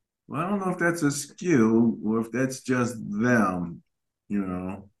 I don't know if that's a skew or if that's just them.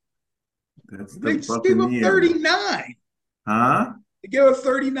 That's They the just gave up Buccaneers. 39. Huh? They gave up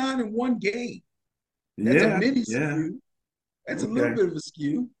 39 in one game. That's a mini yeah. skew. That's a little bit of a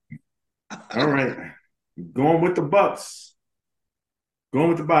skew. All right. Going with the Bucks. Going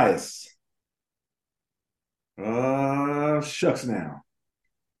with the bias. Shucks now.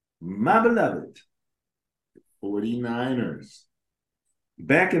 My beloved 49ers.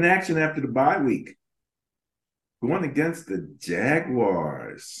 Back in action after the bye week. Going against the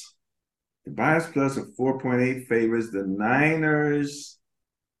Jaguars. The bias plus of 4.8 favors the Niners.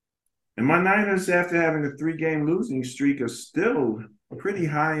 And my Niners, after having a 3-game losing streak, are still pretty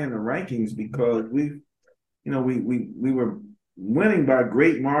high in the rankings because we were winning by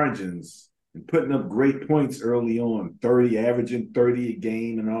great margins and putting up great points early on, averaging 30 a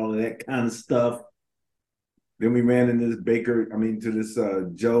game and all of that kind of stuff. Then we ran into this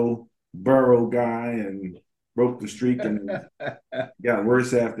Joe Burrow guy and broke the streak and got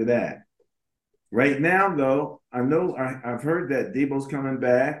worse after that. Right now, though, I know I've heard that Debo's coming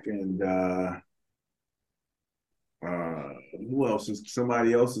back, and who else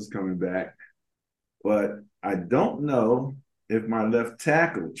somebody else is coming back, but I don't know if my left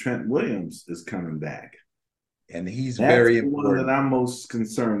tackle Trent Williams is coming back, and he's That's very the important. one that I'm most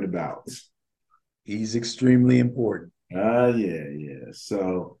concerned about. He's extremely important. Yeah.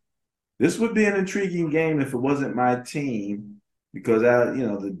 So this would be an intriguing game if it wasn't my team. Because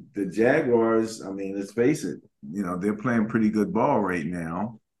the Jaguars, let's face it, they're playing pretty good ball right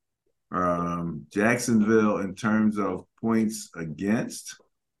now. Jacksonville, in terms of points against,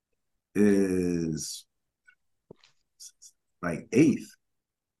 is like 8th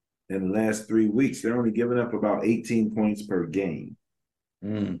in the last 3 weeks. They're only giving up about 18 points per game.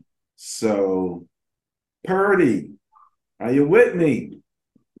 So, Purdy, are you with me?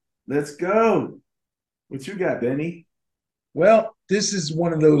 Let's go. What you got, Benny? Well, this is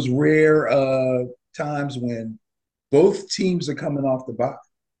one of those rare times when both teams are coming off the bye.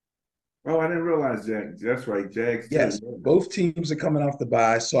 Oh, I didn't realize that. That's right, Jags. Yes, too. both teams are coming off the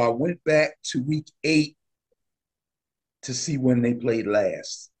bye. So I went back to week 8 to see when they played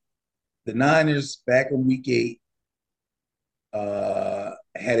last. The Niners back in week 8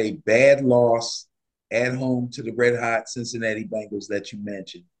 had a bad loss at home to the red hot Cincinnati Bengals that you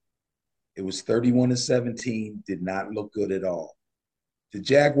mentioned. It was 31-17, did not look good at all. The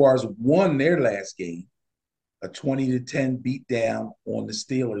Jaguars won their last game, a 20-10 beatdown on the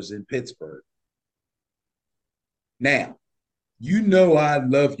Steelers in Pittsburgh. Now, I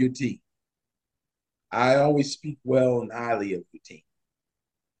love your team. I always speak well and highly of your team.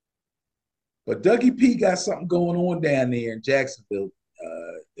 But Dougie P got something going on down there in Jacksonville,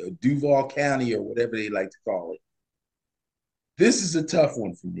 Duval County or whatever they like to call it. This is a tough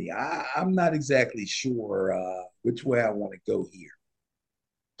one for me. I'm not exactly sure which way I want to go here.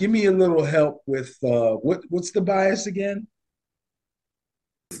 Give me a little help with what's the bias again?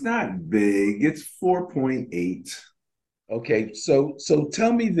 It's not big. It's 4.8. Okay, so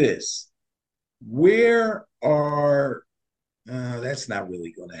tell me this. Where are that's not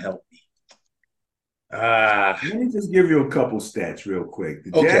really going to help me. Let me just give you a couple stats real quick.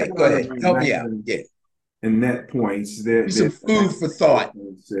 The Okay, go ahead. Jaguars Help me out. Yeah. In net points, they're some food for thought.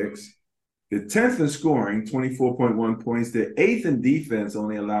 6. The 10th in scoring, 24.1 points. They're 8th in defense,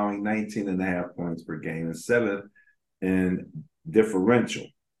 only allowing 19.5 points per game, and 7th in differential.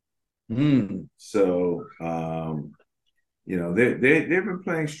 So, they've been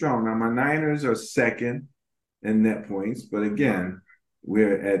playing strong. Now, my Niners are 2nd in net points, but again,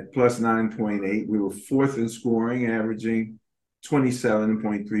 we're at plus 9.8. We were 4th in scoring, averaging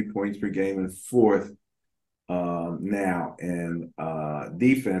 27.3 points per game, and 4th now in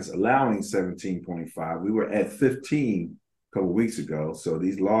defense, allowing 17.5. We were at 15 a couple weeks ago, so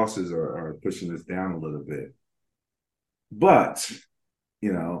these losses are pushing us down a little bit. But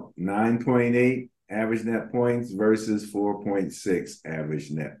 9.8 average net points versus 4.6 average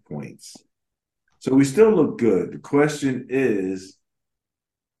net points. So we still look good. The question is,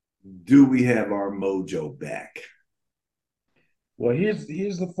 Do we have our mojo back? Well, here's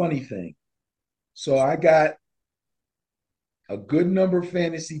the funny thing. So I got a good number of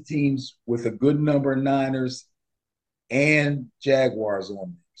fantasy teams with a good number of Niners and Jaguars on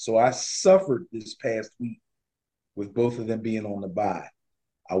them. So I suffered this past week with both of them being on the bye.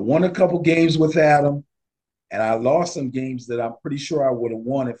 I won a couple games without them, and I lost some games that I'm pretty sure I would have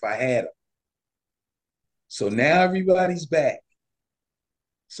won if I had them. So now everybody's back.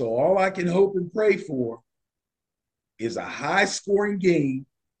 So all I can hope and pray for is a high scoring game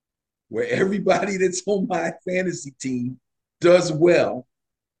where everybody that's on my fantasy team does well.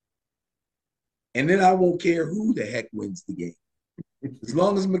 And then I won't care who the heck wins the game. As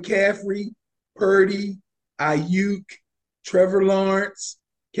long as McCaffrey, Purdy, Ayuk, Trevor Lawrence,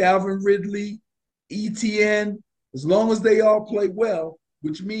 Calvin Ridley, ETN, as long as they all play well,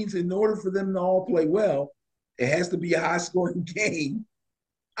 which means in order for them to all play well, it has to be a high scoring game,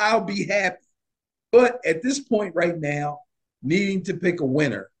 I'll be happy. But at this point right now, needing to pick a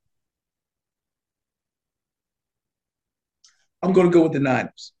winner, I'm going to go with the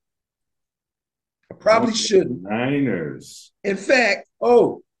Niners. I probably shouldn't. Niners. In fact,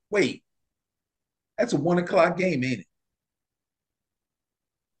 oh, wait, that's a 1 o'clock game, ain't it?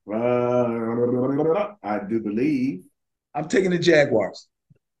 I do believe I'm taking the Jaguars.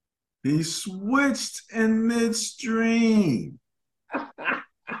 he switched in midstream.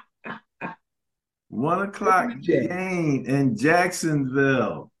 1 o'clock game in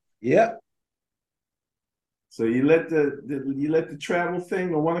Jacksonville. Yep. So you let the travel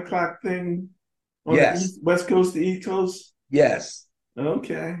thing, the 1 o'clock thing, on the Yes. West Coast to East Coast. Yes.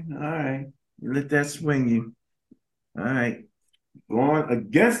 Okay, all right. You let that swing you. All right, going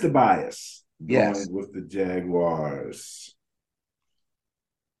against the bias, Yes. going with the Jaguars.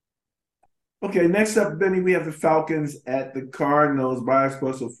 Okay, next up, Benny, we have the Falcons at the Cardinals. Bias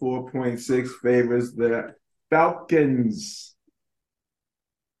plus of 4.6 favors the Falcons.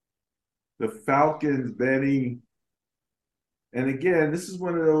 The Falcons, Benny. And again, this is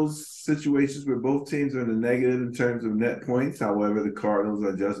one of those situations where both teams are in the negative in terms of net points. However, the Cardinals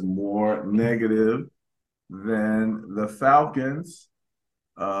are just more negative than the Falcons.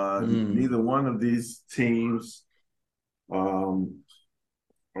 Neither one of these teams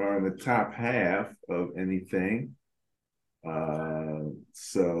are in the top half of anything.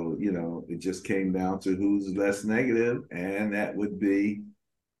 So, it just came down to who's less negative, and that would be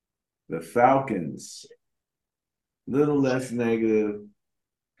the Falcons. Little less negative,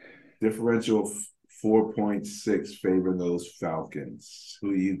 differential 4.6 favor those Falcons.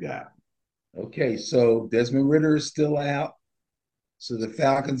 Who you got? Okay, so Desmond Ritter is still out. So the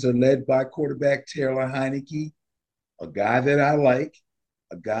Falcons are led by quarterback Taylor Heineke, a guy that I like,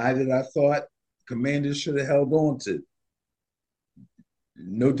 a guy that I thought Commanders should have held on to.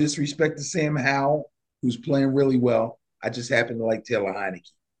 No disrespect to Sam Howell, who's playing really well. I just happen to like Taylor Heineke.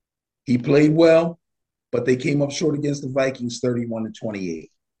 He played well, but they came up short against the Vikings 31-28.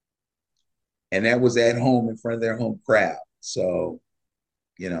 And that was at home in front of their home crowd. So,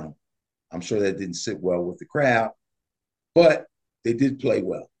 I'm sure that didn't sit well with the crowd, but they did play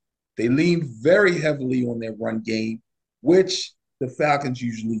well. They leaned very heavily on their run game, which the Falcons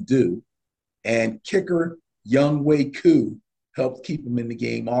usually do. And kicker Younghoe Koo helped keep them in the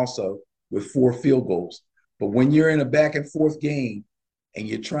game also with 4 field goals. But when you're in a back and forth game and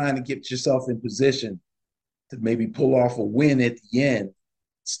you're trying to get yourself in position to maybe pull off a win at the end,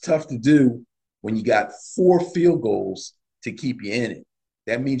 it's tough to do when you got 4 field goals to keep you in it.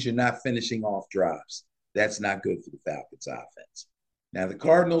 That means you're not finishing off drives. That's not good for the Falcons offense. Now, the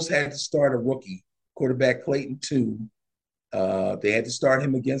Cardinals had to start a rookie, quarterback Clayton Tune. They had to start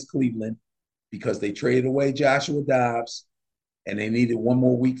him against Cleveland because they traded away Joshua Dobbs, and they needed one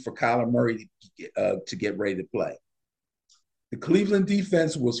more week for Kyler Murray to get ready to play. The Cleveland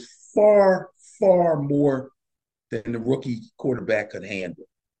defense was far, far more than the rookie quarterback could handle.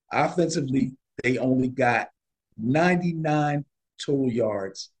 Offensively, they only got 99 total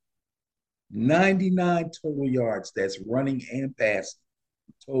yards. 99 total yards. That's running and passing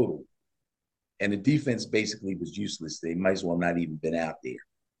total. And the defense basically was useless. They might as well not even been out there.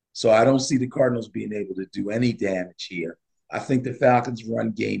 So I don't see the Cardinals being able to do any damage here. I think the Falcons'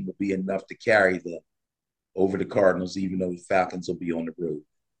 run game will be enough to carry them over the Cardinals, even though the Falcons will be on the road.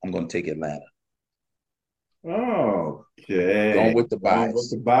 I'm going to take Atlanta. Okay. Going with the bias. Going with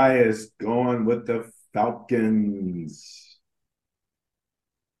the bias. Going with the Falcons.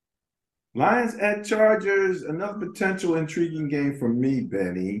 Lions at Chargers. Another potential intriguing game for me,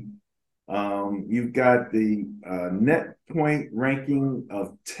 Benny. You've got the net point ranking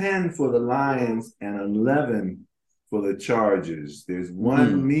of 10 for the Lions and 11 for the Chargers. There's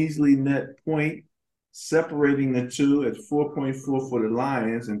one Mm. measly net point separating the two at 4.4 for the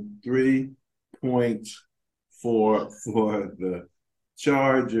Lions and 3.4 for the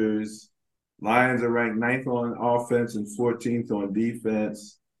Chargers. Lions are ranked ninth on offense and 14th on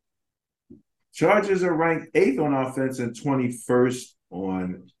defense. Chargers are ranked eighth on offense and 21st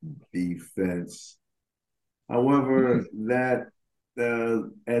on defense. However, that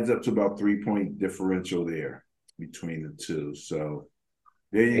adds up to about 3 point differential there between the two. So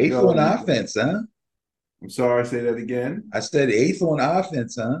there you Eighth go. on offense, huh? I'm sorry, say that again. I said eighth on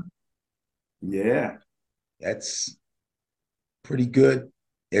offense, huh? Yeah. That's pretty good.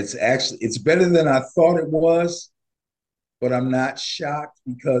 It's better than I thought it was, but I'm not shocked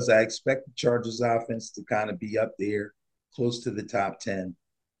because I expect the Chargers offense to kind of be up there close to the top 10.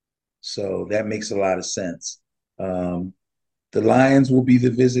 So that makes a lot of sense. The Lions will be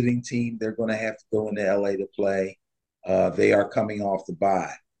the visiting team. They're going to have to go into LA to play. They are coming off the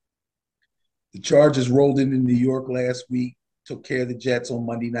bye. The Chargers rolled into New York last week, took care of the Jets on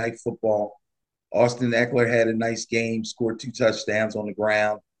Monday Night Football. Austin Eckler had a nice game, scored 2 touchdowns on the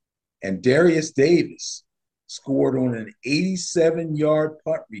ground. And Darius Davis scored on an 87-yard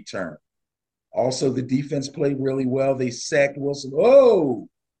punt return. Also, the defense played really well. They sacked Wilson. Oh,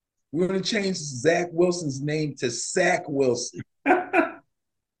 we're going to change Zach Wilson's name to Sack Wilson.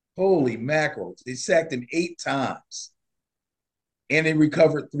 Holy mackerel. They sacked him 8 times. And they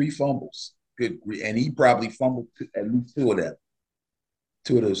recovered 3 fumbles. Good. And he probably fumbled at least 2 of them.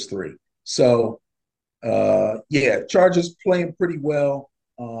 2 of those 3. So, yeah, Chargers playing pretty well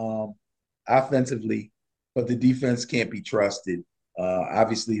offensively, but the defense can't be trusted.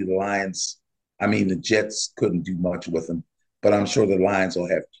 Obviously, the Jets couldn't do much with them, but I'm sure the Lions will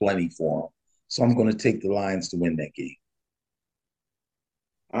have plenty for them. So I'm going to take the Lions to win that game.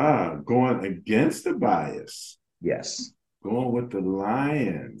 Going against the bias. Yes. Going with the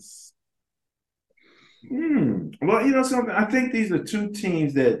Lions. Well, you know something. I think these are two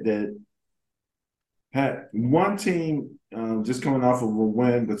teams that had one team just coming off of a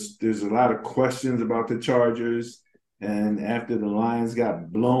win, but there's a lot of questions about the Chargers. And after the Lions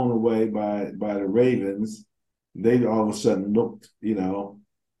got blown away by the Ravens, they all of a sudden looked,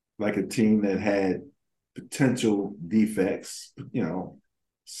 like a team that had potential defects,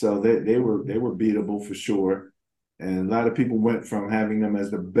 So they were beatable for sure. And a lot of people went from having them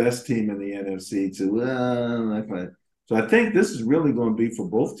as the best team in the NFC to so I think this is really going to be for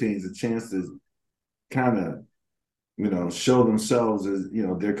both teams a chance to kind of show themselves as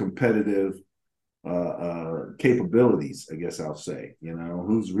their competitive capabilities, I guess I'll say.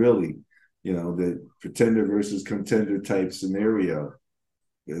 Who's really the pretender versus contender type scenario.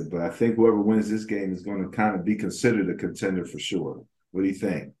 But I think whoever wins this game is going to kind of be considered a contender for sure. What do you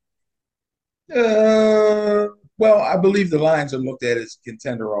think? Well, I believe the Lions are looked at as a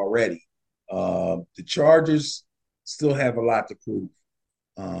contender already. The Chargers still have a lot to prove.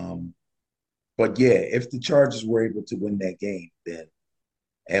 But yeah, if the Chargers were able to win that game, then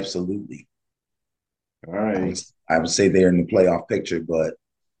absolutely. All right. I would say they're in the playoff picture, but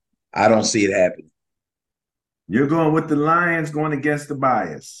I don't see it happening. You're going with the Lions going against the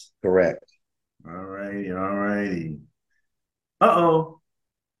bias. Correct. All righty. All righty. Uh-oh.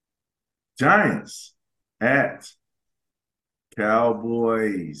 Giants at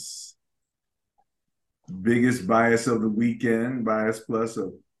Cowboys. Biggest bias of the weekend, bias plus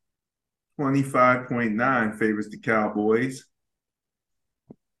of 25.9 favors the Cowboys.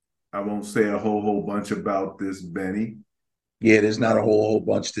 I won't say a whole bunch about this, Benny. Yeah, there's not a whole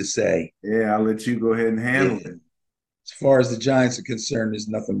bunch to say. Yeah, I'll let you go ahead and handle it. As far as the Giants are concerned, there's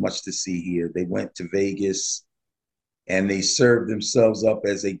nothing much to see here. They went to Vegas and they served themselves up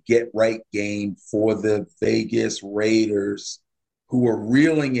as a get-right game for the Vegas Raiders, who are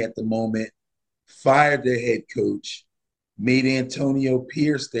reeling at the moment, fired their head coach, made Antonio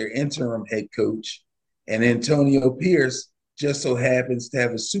Pierce their interim head coach, and Antonio Pierce just so happens to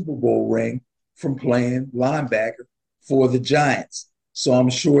have a Super Bowl ring from playing linebacker for the Giants. So I'm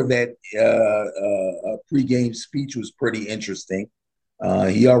sure that pregame speech was pretty interesting.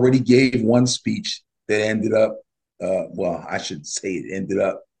 He already gave one speech that ended up, I shouldn't say it ended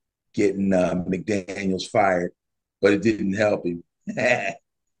up getting McDaniels fired, but it didn't help him.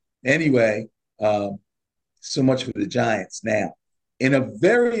 Anyway, so much for the Giants. Now, in a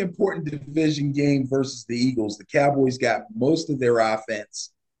very important division game versus the Eagles, the Cowboys got most of their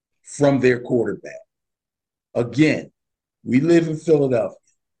offense from their quarterback. Again, we live in Philadelphia.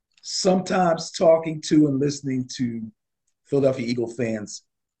 Sometimes talking to and listening to Philadelphia Eagle fans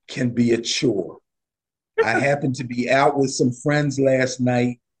can be a chore. I happened to be out with some friends last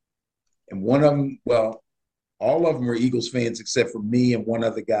night, and one of them, All of them are Eagles fans except for me and one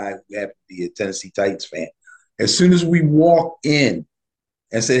other guy who happened to be a Tennessee Titans fan. As soon as we walked in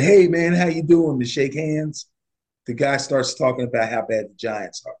and said, "Hey man, how you doing?" to shake hands, the guy starts talking about how bad the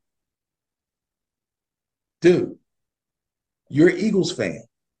Giants are. Dude, you're an Eagles fan.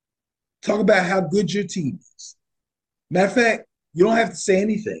 Talk about how good your team is. Matter of fact, you don't have to say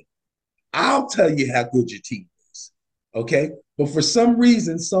anything. I'll tell you how good your team is. Okay. But for some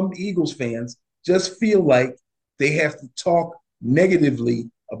reason, some Eagles fans just feel like they have to talk negatively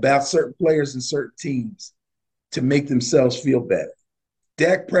about certain players and certain teams to make themselves feel better.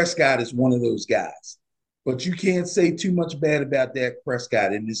 Dak Prescott is one of those guys. But you can't say too much bad about Dak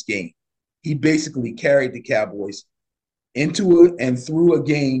Prescott in this game. He basically carried the Cowboys into it and through a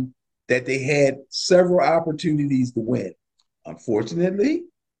game that they had several opportunities to win. Unfortunately,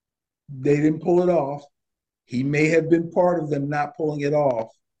 they didn't pull it off. He may have been part of them not pulling it off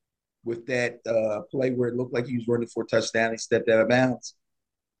with that play where it looked like he was running for a touchdown. He stepped out of bounds.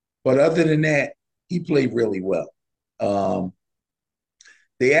 But other than that, he played really well.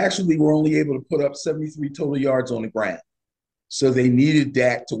 They actually were only able to put up 73 total yards on the ground. So they needed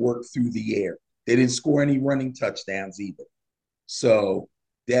Dak to work through the air. They didn't score any running touchdowns either. So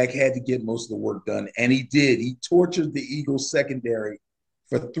Dak had to get most of the work done, and he did. He tortured the Eagles secondary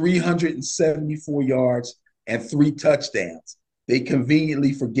for 374 yards and 3 touchdowns. They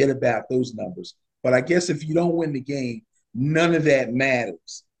conveniently forget about those numbers. But I guess if you don't win the game, none of that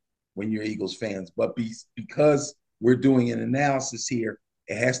matters when you're Eagles fans. But because we're doing an analysis here,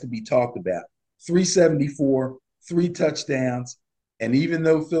 it has to be talked about. 374, 3 touchdowns. And even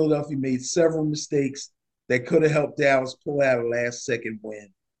though Philadelphia made several mistakes that could have helped Dallas pull out a last-second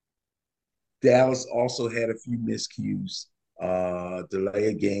win, Dallas also had a few miscues, delay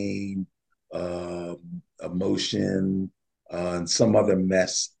a game, emotion, and some other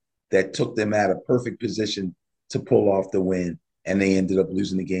mess that took them out of perfect position to pull off the win, and they ended up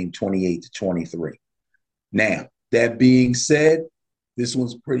losing the game 28-23. Now, that being said, this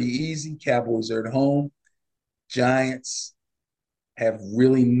one's pretty easy. Cowboys are at home. Giants have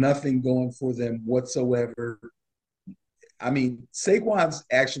really nothing going for them whatsoever. I mean, Saquon's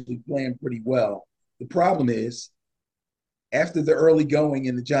actually playing pretty well. The problem is, after the early going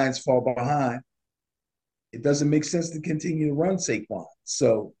and the Giants fall behind, it doesn't make sense to continue to run Saquon.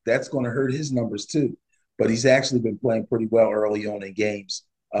 So that's going to hurt his numbers too. But he's actually been playing pretty well early on in games.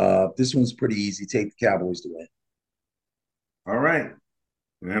 This one's pretty easy. Take the Cowboys to win. All right.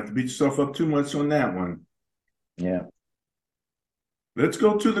 You don't have to beat yourself up too much on that one. Yeah. Let's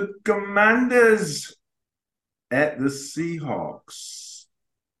go to the Commanders at the Seahawks.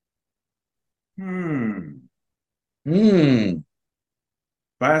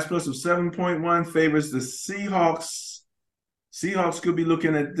 Bias plus of 7.1 favors the Seahawks. Seahawks could be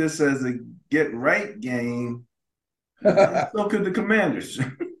looking at this as a get-right game. So could the Commanders.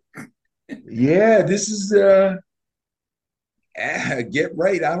 Yeah, this is get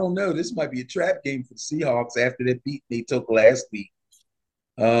right. I don't know. This might be a trap game for the Seahawks after that beat they took last week.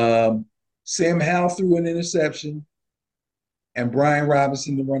 Sam Howell threw an interception, and Brian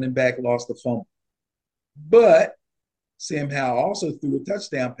Robinson, the running back, lost the fumble. But Sam Howell also threw a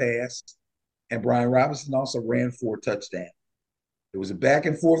touchdown pass, and Brian Robinson also ran for a touchdown. It was a back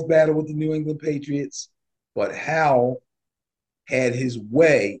and forth battle with the New England Patriots, but Howell had his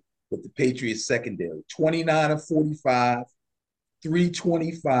way with the Patriots secondary. 29 of 45,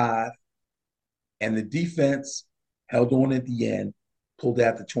 325, and the defense held on at the end, pulled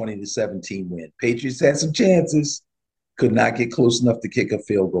out the 20-17 win. Patriots had some chances, could not get close enough to kick a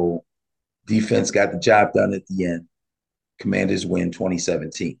field goal. Defense got the job done at the end. Commanders win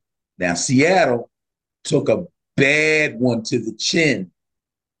 2017. Now, Seattle took a bad one to the chin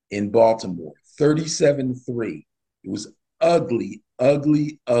in Baltimore, 37-3. It was ugly,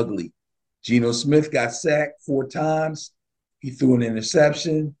 ugly, ugly. Geno Smith got sacked 4 times. He threw an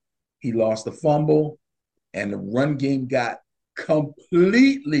interception. He lost a fumble. And the run game got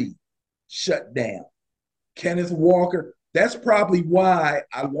completely shut down. Kenneth Walker, that's probably why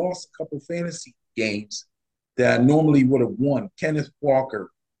I lost a couple fantasy games that I normally would have won. Kenneth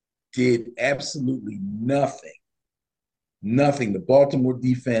Walker did absolutely nothing. Nothing. The Baltimore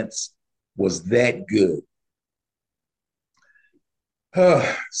defense was that good.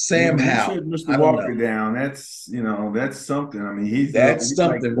 Sam Howell. Shut Mr. I don't Walker know. down. That's something. I mean, he's like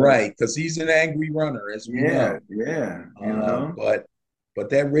something, right? Because he's an angry runner, as we know. Yeah. But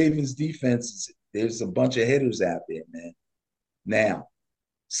that Ravens defense, there's a bunch of hitters out there, man. Now,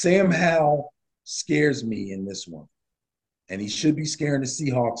 Sam Howell scares me in this one, and he should be scaring the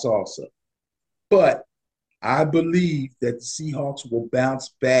Seahawks also. But I believe that the Seahawks will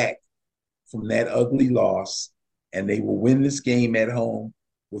bounce back from that ugly loss, and they will win this game at home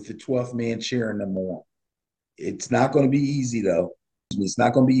with the 12th man cheering them on. It's not going to be easy, though. It's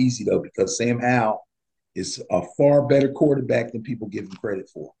not going to be easy, though, because Sam Howell is a far better quarterback than people give him credit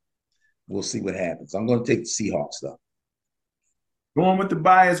for. We'll see what happens. I'm going to take the Seahawks, though. Going with the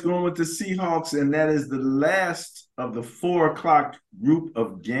bias, going with the Seahawks, and that is the last of the 4 o'clock group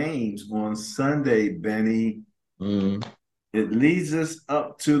of games on Sunday, Benny. Mm. It leads us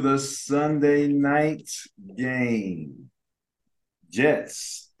up to the Sunday night game.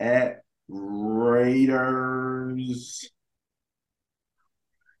 Jets at Raiders.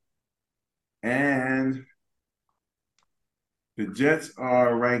 And the Jets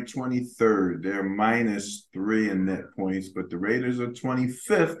are ranked 23rd. They're -3 in net points, but the Raiders are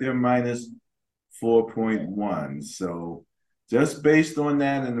 25th. They're -4.1. So just based on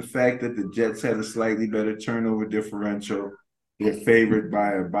that and the fact that the Jets had a slightly better turnover differential, they're favored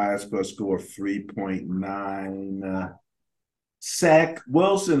by a bias plus score of 3.9. Zach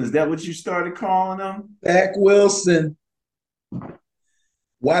Wilson, is that what you started calling him? Zach Wilson.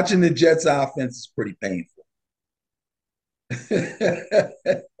 Watching the Jets offense is pretty painful.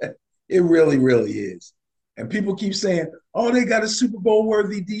 It really, really is. And people keep saying, oh, they got a Super Bowl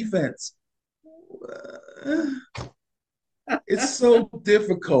worthy defense. It's so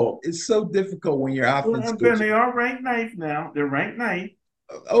difficult. It's so difficult when your offense goes. They are ranked ninth now. They're ranked ninth.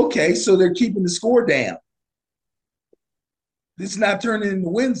 Okay, so they're keeping the score down. It's not turning into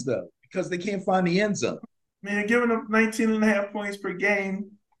wins, though, because they can't find the end zone. Man, giving up 19.5 points per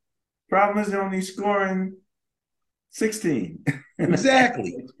game. Problem is they're only scoring 16.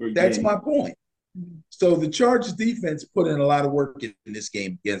 Exactly. That's my point. So the Chargers defense put in a lot of work in this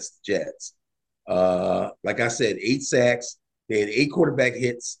game against the Jets. Like I said, 8 sacks. They had 8 quarterback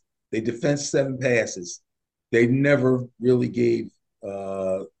hits. They defensed 7 passes. They never really gave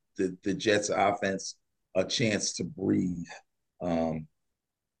the Jets offense a chance to breathe.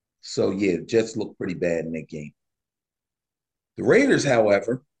 So, yeah, the Jets looked pretty bad in that game. The Raiders,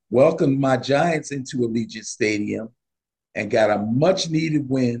 however, welcomed my Giants into Allegiant Stadium and got a much-needed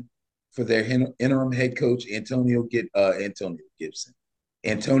win for their interim head coach, Antonio Gibson.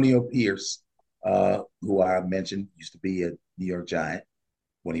 Antonio Pierce, who I mentioned used to be a New York Giant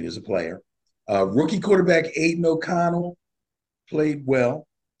when he was a player. Rookie quarterback Aiden O'Connell played well.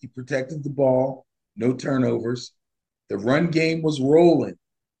 He protected the ball, no turnovers. The run game was rolling.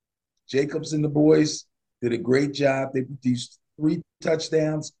 Jacobs and the boys did a great job. They produced 3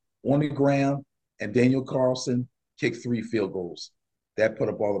 touchdowns on the ground, and Daniel Carlson kicked 3 field goals. That put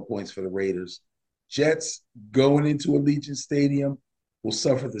up all the points for the Raiders. Jets going into Allegiant Stadium will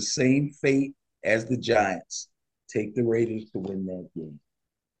suffer the same fate as the Giants. Take the Raiders to win that game.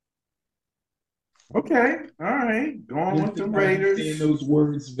 Okay, all right. Going with the Raiders. Saying those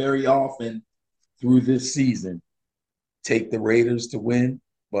words very often through this season. Take the Raiders to win,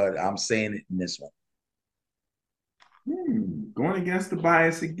 but I'm saying it in this one. Going against the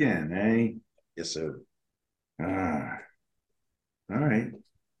bias again, eh? Yes, sir. All right.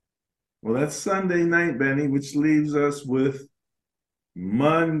 Well, that's Sunday night, Benny, which leaves us with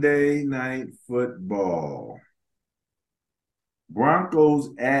Monday Night Football.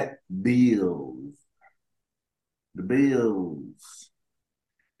 Broncos at Bills. The Bills.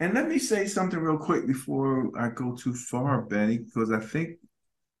 And let me say something real quick before I go too far, Benny, because I think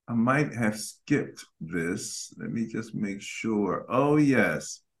I might have skipped this. Let me just make sure. Oh,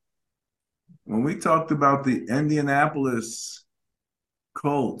 yes. When we talked about the Indianapolis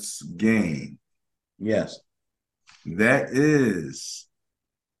Colts game. Yes. That is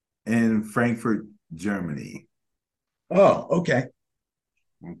in Frankfurt, Germany. Oh, okay.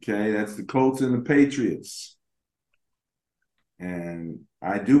 Okay, that's the Colts and the Patriots. And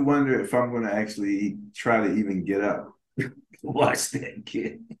I do wonder if I'm going to actually try to even get up to watch that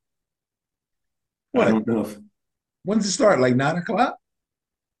kid. What? I don't know if. When's it start? Like 9 o'clock?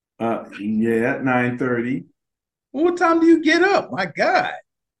 Yeah, at 9:30. Well, what time do you get up? My God.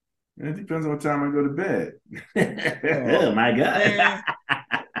 It depends on what time I go to bed. Oh my God. Man.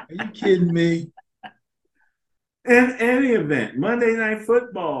 Are you kidding me? In any event, Monday Night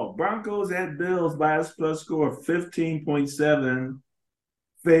Football, Broncos at Bills by a plus score of 15.7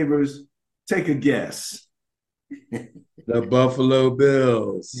 favors. Take a guess. The Buffalo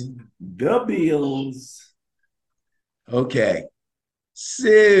Bills. The Bills. Okay.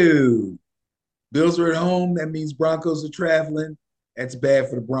 So, Bills are at home. That means Broncos are traveling. That's bad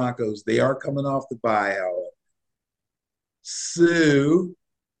for the Broncos. They are coming off the bye, however. So,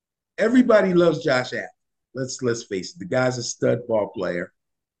 everybody loves Josh Allen. Let's face it. The guy's a stud ball player.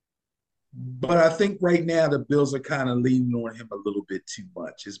 But I think right now the Bills are kind of leaning on him a little bit too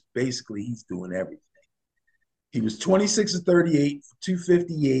much. It's basically he's doing everything. He was 26 of 38 for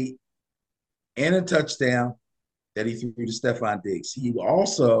 258 and a touchdown that he threw to Stephon Diggs. He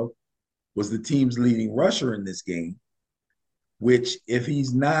also was the team's leading rusher in this game, which, if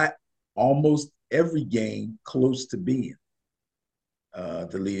he's not almost every game, close to being the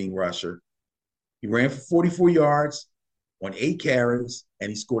leading rusher. He ran for 44 yards on 8 carries, and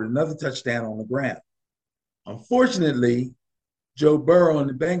he scored another touchdown on the ground. Unfortunately, Joe Burrow and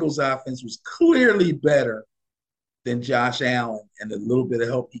the Bengals offense was clearly better than Josh Allen and the little bit of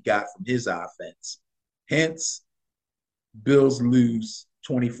help he got from his offense. Hence, Bills lose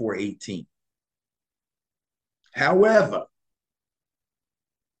 24-18. However,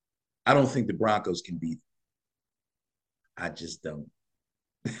 I don't think the Broncos can beat them. I just don't.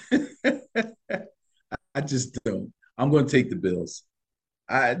 I just don't. I'm going to take the Bills.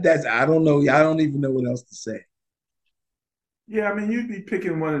 I don't know. I don't even know what else to say. Yeah, I mean, you'd be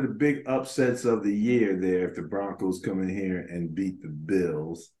picking one of the big upsets of the year there if the Broncos come in here and beat the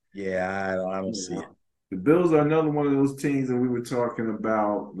Bills. Yeah, I don't see it. The Bills are another one of those teams that we were talking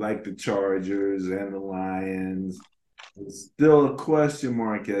about, like the Chargers and the Lions. It's still a question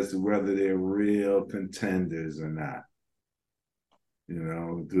mark as to whether they're real contenders or not.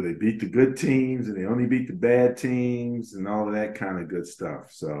 Do they beat the good teams and they only beat the bad teams and all of that kind of good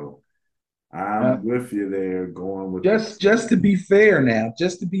stuff? So Uh, I'm with you there, going with just to be fair now,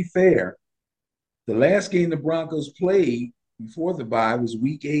 just to be fair, the last game the Broncos played before the bye was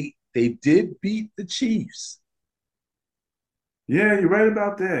week 8. They did beat the Chiefs. Yeah, you're right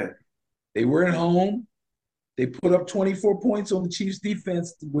about that. They were at home. They put up 24 points on the Chiefs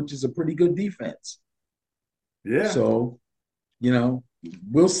defense, which is a pretty good defense. Yeah. So,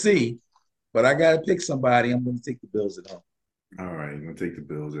 we'll see. But I got to pick somebody. I'm going to take the Bills at home. All right, I'm gonna take the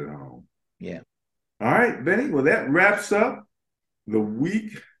Bills at home. Yeah. All right, Benny. Well, that wraps up the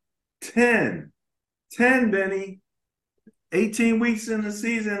week 10. 10, Benny. 18 weeks in the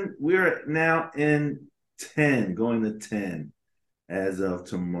season. We're now in 10, going to 10 as of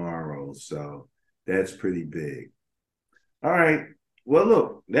tomorrow. So that's pretty big. All right. Well,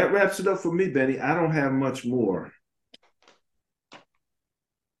 look, that wraps it up for me, Benny. I don't have much more.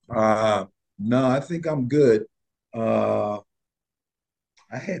 No, I think I'm good. Uh,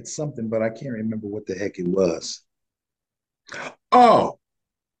 I had something, but I can't remember what the heck it was. Oh,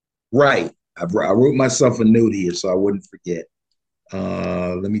 right. I wrote myself a note here so I wouldn't forget.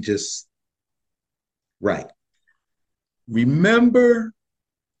 Let me just, right. Remember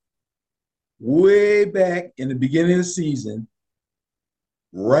way back in the beginning of the season,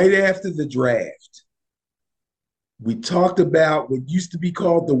 right after the draft, we talked about what used to be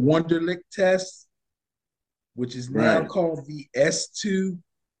called the Wonderlic test, which is now Right. called the S2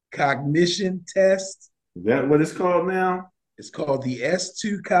 cognition test. Is that what it's called now? It's called the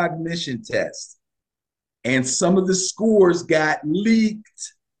S2 cognition test. And some of the scores got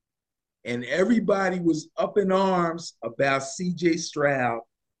leaked, and everybody was up in arms about CJ Stroud.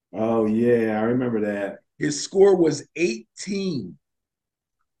 Oh, yeah, I remember that. His score was 18.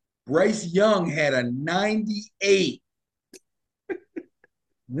 Bryce Young had a 98.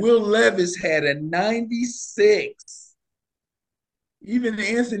 Will Levis had a 96. Even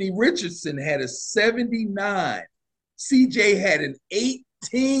Anthony Richardson had a 79. CJ had an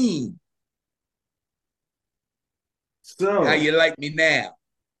 18. How So you like me now?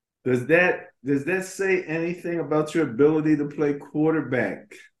 does that say anything about your ability to play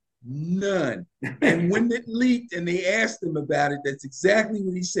quarterback? None. And when it leaked and they asked him about it, that's exactly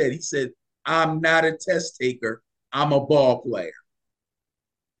what he said. He said, I'm not a test taker. I'm a ball player.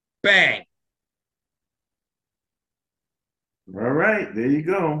 Bang. All right, there you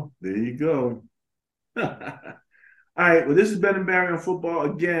go. There you go. All right, well, this has been Barry on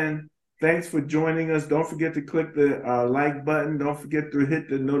Football again. Thanks for joining us. Don't forget to click the like button. Don't forget to hit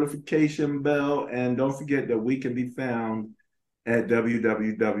the notification bell. And don't forget that we can be found at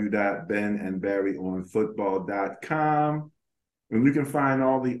www.benandbarryonfootball.com. And you can find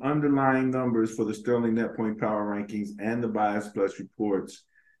all the underlying numbers for the Sterling Net Point Power Rankings and the Bias Plus reports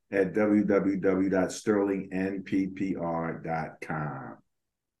at www.sterlingnppr.com.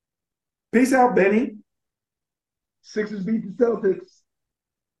 Peace out, Benny. Sixers beat the Celtics.